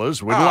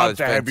regulars. We'd love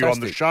to have you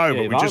on the show,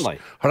 but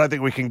I don't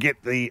think we can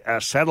get the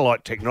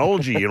satellite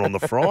technology in on the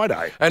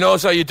Friday. And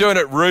also, you're doing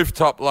it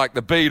rooftop like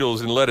the Beatles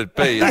and Let It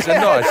Be. It's a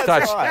nice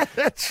touch. Right.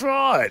 That's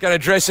right. Going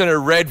to dress in a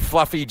red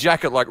fluffy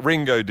jacket like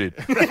Ringo did.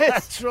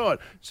 That's right.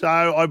 So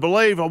I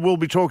believe I will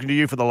be talking to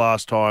you for the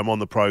last time on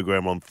the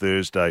program on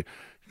Thursday.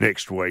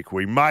 Next week,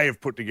 we may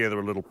have put together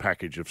a little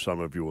package of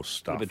some of your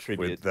stuff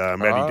with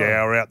Matty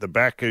Dower out the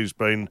back, who's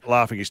been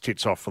laughing his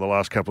tits off for the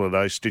last couple of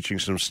days, stitching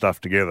some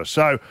stuff together.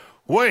 So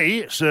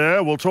we,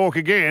 sir, will talk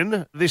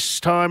again this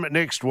time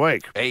next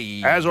week.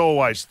 Hey. As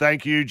always,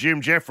 thank you,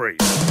 Jim Jeffries.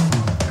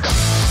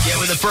 Get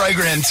with the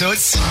program,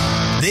 Toots.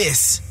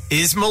 This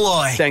is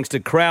Malloy. Thanks to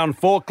Crown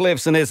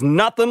Forklifts, and there's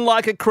nothing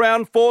like a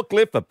Crown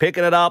forklift for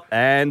picking it up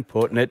and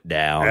putting it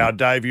down. Now,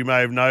 Dave, you may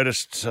have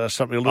noticed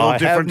something a little I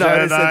different have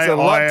noticed today. it's a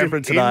lot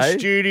different today. In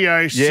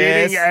studio,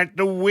 sitting at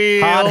the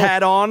wheel. Hard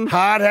hat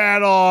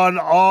on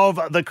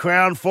of the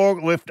Crown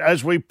Forklift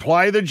as we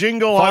play the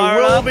jingle.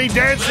 Fire I will up. be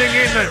dancing in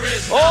it.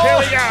 Oh. Here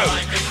we go.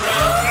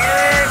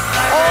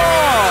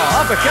 Oh,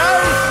 up it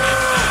goes.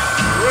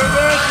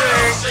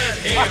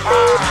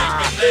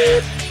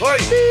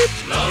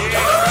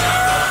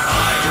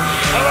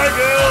 Hello,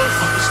 girls.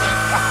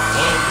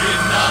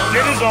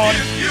 Dinner's on.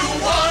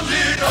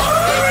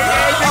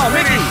 Oh,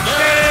 Mickey.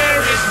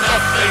 There is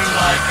nothing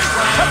like a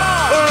crown. Come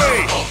on.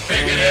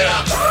 Picking it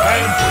up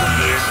and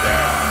putting it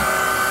down.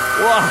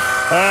 Wow.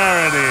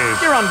 There it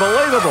is. You're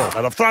unbelievable.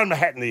 And I've thrown my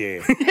hat in the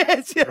air.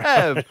 Yes, you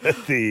have.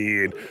 At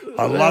the end.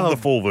 I love the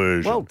full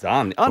version. Well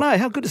done. I know.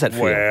 How good does that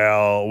feel?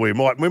 Well, we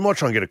might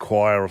try and get a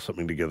choir or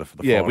something together for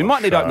the final we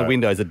might need to open show. the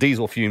windows. The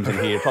diesel fumes in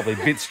here probably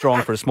a bit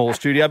strong for a small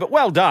studio, but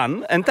well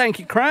done. And thank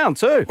you, Crown,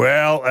 too.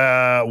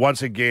 Well,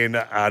 once again,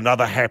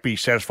 another happy,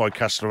 satisfied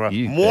customer.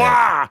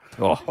 Mwah!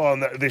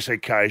 On this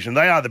occasion.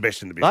 They are the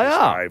best in the business, They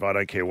are. Dave. I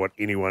don't care what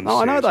anyone says.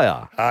 Oh, I know they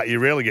are. You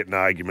rarely get an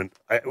argument.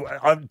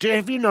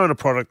 Have you known a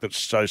product that's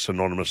so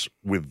synonymous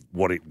with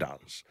what it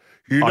does?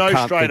 You I know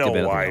can't straight think of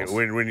anything away else.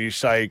 when you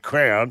say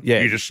Crown, Yeah.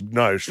 you just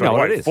know straight You know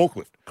what away it is.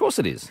 forklift. Of course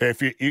it is.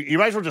 If you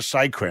may as well just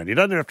say Crown. You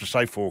don't even have to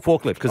say forklift.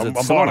 Forklift, 'cause I'm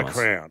it's buying a synonymous.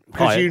 Crown. Oh,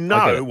 Because yeah, you I get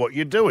know it. what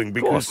you're doing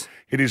because course.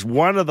 it is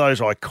one of those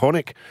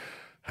iconic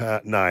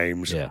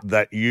names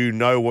that you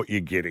know what you're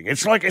getting.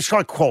 It's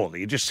like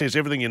quality. It just says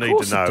everything you need to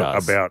course it know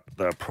does. about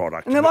the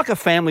product. And they're like a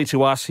family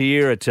to us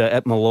here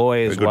at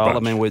Malloy as good well.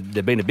 bunch. I mean,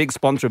 they've been a big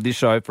sponsor of this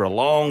show for a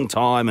long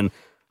time, and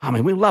I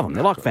mean, we love them.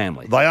 They're like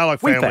family. They are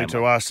like We family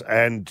to us,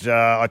 and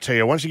I tell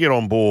you, once you get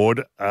on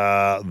board,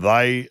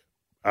 they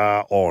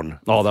are on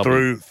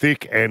through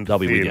thick and they'll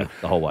be thin. with you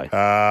the whole way.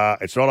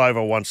 It's not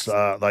over once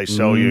they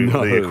sell you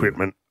No. the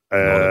equipment.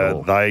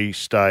 They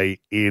stay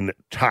in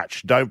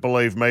touch. Don't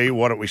believe me?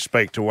 Why don't we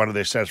speak to one of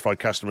their satisfied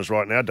customers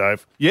right now,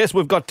 Dave? Yes,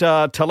 we've got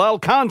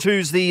Talal Kant,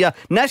 who's the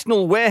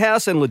National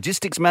Warehouse and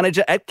Logistics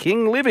Manager at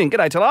King Living.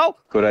 G'day, Talal.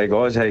 G'day,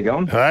 guys. How you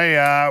going?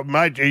 Hey,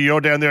 mate, you're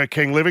down there at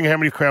King Living. How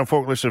many Crown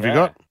forklifts have you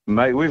got?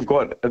 Mate, we've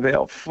got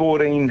about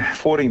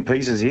 14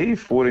 pieces here,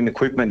 14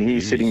 equipment here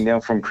sitting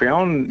down from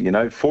Crown.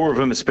 4 of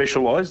them are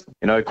specialised,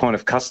 kind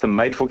of custom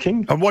made for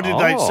King. And what did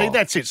they see?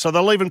 That's it. So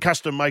they'll even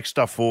custom make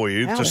stuff for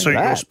you How to is suit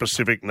your that?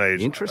 specific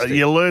needs. Interesting.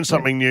 You learn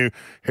something new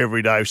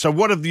every day. So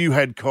what have you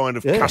had kind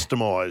of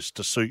customised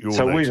to suit your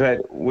So needs?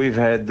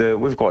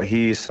 we've got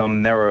here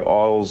some narrow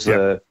aisles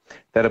that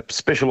are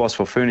specialised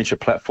for furniture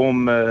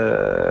platform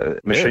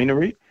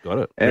machinery. Got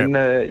it. And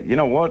you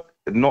know what?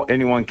 Not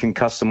anyone can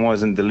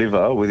customise and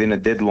deliver within a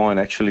deadline,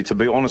 actually, to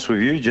be honest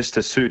with you, just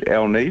to suit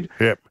our need,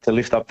 to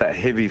lift up that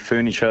heavy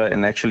furniture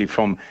and actually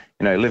from,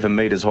 11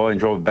 metres high and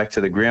drive it back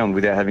to the ground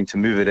without having to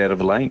move it out of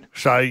the lane.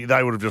 So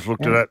they would have just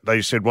looked at it. They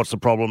said, what's the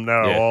problem?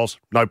 Narrow aisles.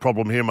 No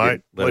problem here,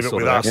 mate. let Leave us it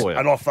sort with it out us. for you.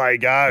 And off they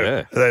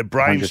go. Their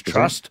brains 100%.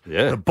 trust.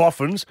 The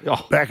boffins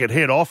back at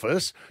head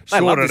office.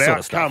 They love Sort it this sort out.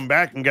 of stuff. Come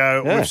back and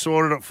go, Yeah. we've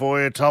sorted it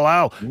for you.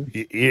 Talal,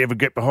 you ever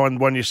get behind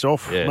one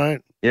yourself,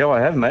 mate? Yeah,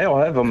 I have, mate.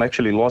 I have. I'm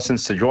actually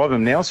licensed to drive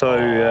them now, so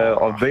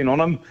I've been on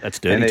them. That's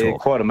dirty and they're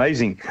talk. quite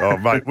amazing. Oh,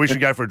 mate, we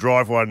should go for a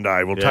drive one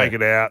day. We'll take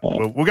it out.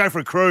 We'll go for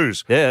a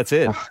cruise. Yeah, that's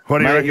it. What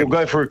do you Mate, reckon? you'll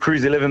go for a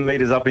cruise 11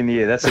 metres up in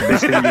the air. That's the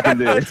best thing you can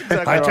do.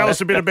 Hey, tell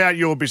us a bit about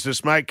your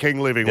business, mate. King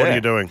Living. What are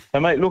you doing? So,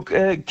 mate, look,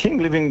 King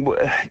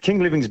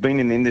Living's been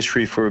in the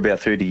industry for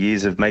about 30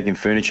 years of making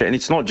furniture, and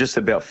it's not just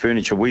about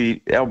furniture.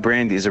 Our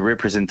brand is a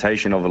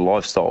representation of a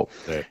lifestyle,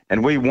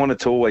 and we wanted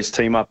to always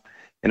team up,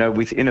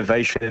 with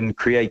innovation,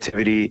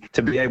 creativity,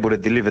 to be able to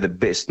deliver the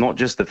best, not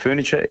just the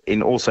furniture,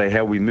 and also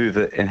how we move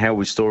it and how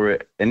we store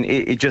it, and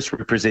it just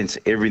represents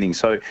everything.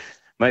 So,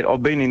 mate,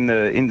 I've been in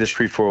the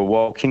industry for a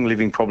while, King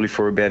Living probably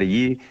for about a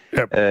year.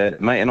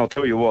 Mate, and I'll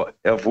tell you what,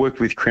 I've worked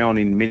with Crown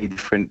in many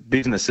different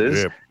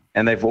businesses,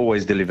 and they've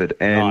always delivered.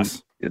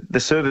 And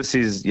the service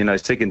is,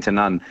 second to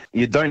none.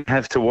 You don't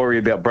have to worry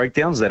about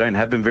breakdowns. They don't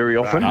happen very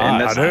often, and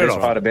that's the best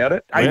part about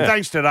it. Hey,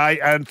 thanks today,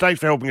 and thanks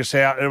for helping us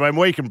out. I mean,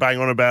 we can bang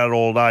on about it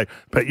all day,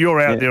 but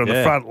you're out there on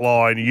the front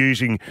line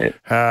using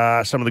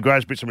some of the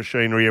greatest bits of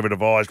machinery ever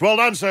devised. Well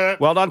done, sir.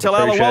 Well done,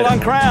 Talal. Well done,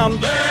 Crown.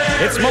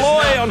 It's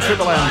Malloy on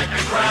Triple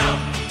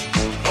M.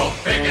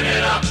 Picking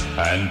it up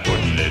and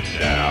putting it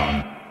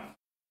down.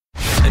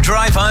 A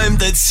drive home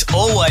that's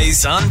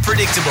always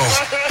unpredictable.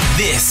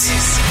 This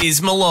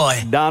is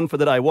Malloy. Done for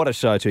the day. What a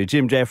show, too.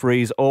 Jim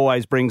Jeffries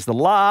always brings the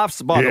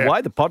laughs. By the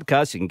way, the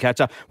podcast, you can catch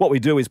up. What we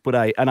do is put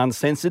an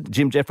uncensored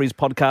Jim Jeffries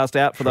podcast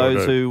out for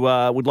those who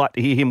would like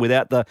to hear him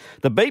without the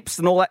beeps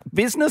and all that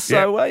business.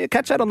 So you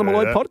catch that on the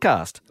Malloy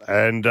podcast.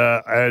 And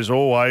as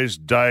always,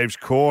 Dave's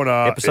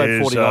Corner Episode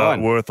is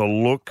 49. Worth a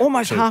look.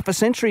 Almost half a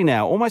century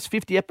now. Almost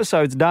 50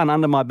 episodes done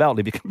under my belt,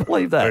 if you can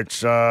believe that.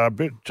 It's a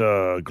bit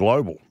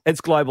global. It's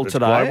global It's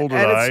today. global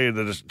today.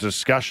 The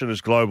discussion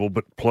is global,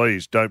 but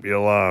please don't be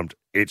alarmed.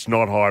 It's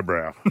not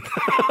highbrow.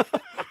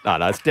 No,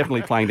 it's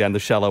definitely playing down the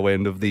shallow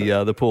end of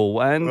the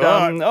pool. And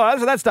All right. all right,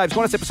 so that's Dave's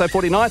Corner, episode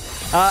 49. Our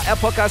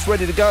podcast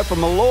ready to go for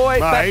Malloy.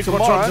 Back Mate,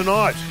 tomorrow. what's on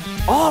tonight?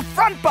 Oh,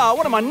 Front Bar.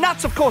 What am I,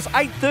 nuts? Of course,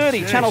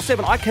 8:30, Channel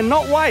 7. I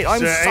cannot wait. I'm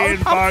Sir so Ian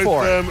pumped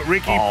for it. Botham,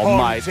 Ricky Oh,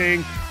 mate.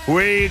 Ponting.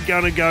 We're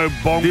going to go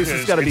bonkers. This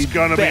is gonna be It's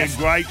going to be a best.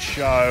 great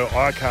show.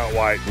 I can't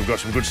wait. We've got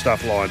some good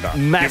stuff lined up.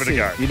 Massive. Give it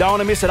a go. You don't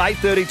want to miss it.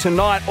 8:30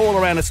 tonight, all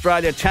around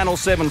Australia. Channel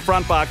 7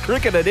 Front Bar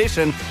Cricket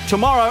Edition.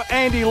 Tomorrow,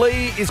 Andy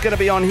Lee is going to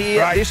be on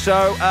here. Great. This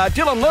show.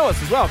 Dylan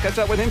Lewis as well. Catch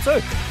up with him too.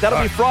 That'll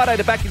be Friday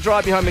to back you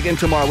drive you home again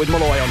tomorrow with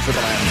Malloy on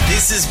Triple M.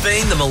 This has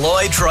been the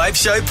Malloy Drive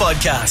Show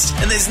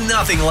podcast, and there's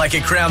nothing like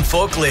a Crown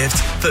forklift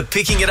for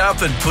picking it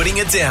up and putting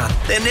it down.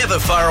 They're never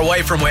far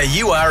away from where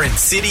you are in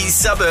cities,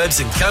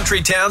 suburbs, and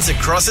country towns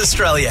across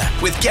Australia,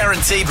 with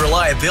guaranteed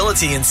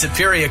reliability and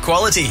superior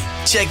quality.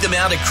 Check them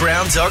out at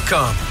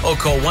crown.com or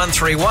call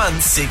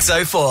 131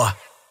 604.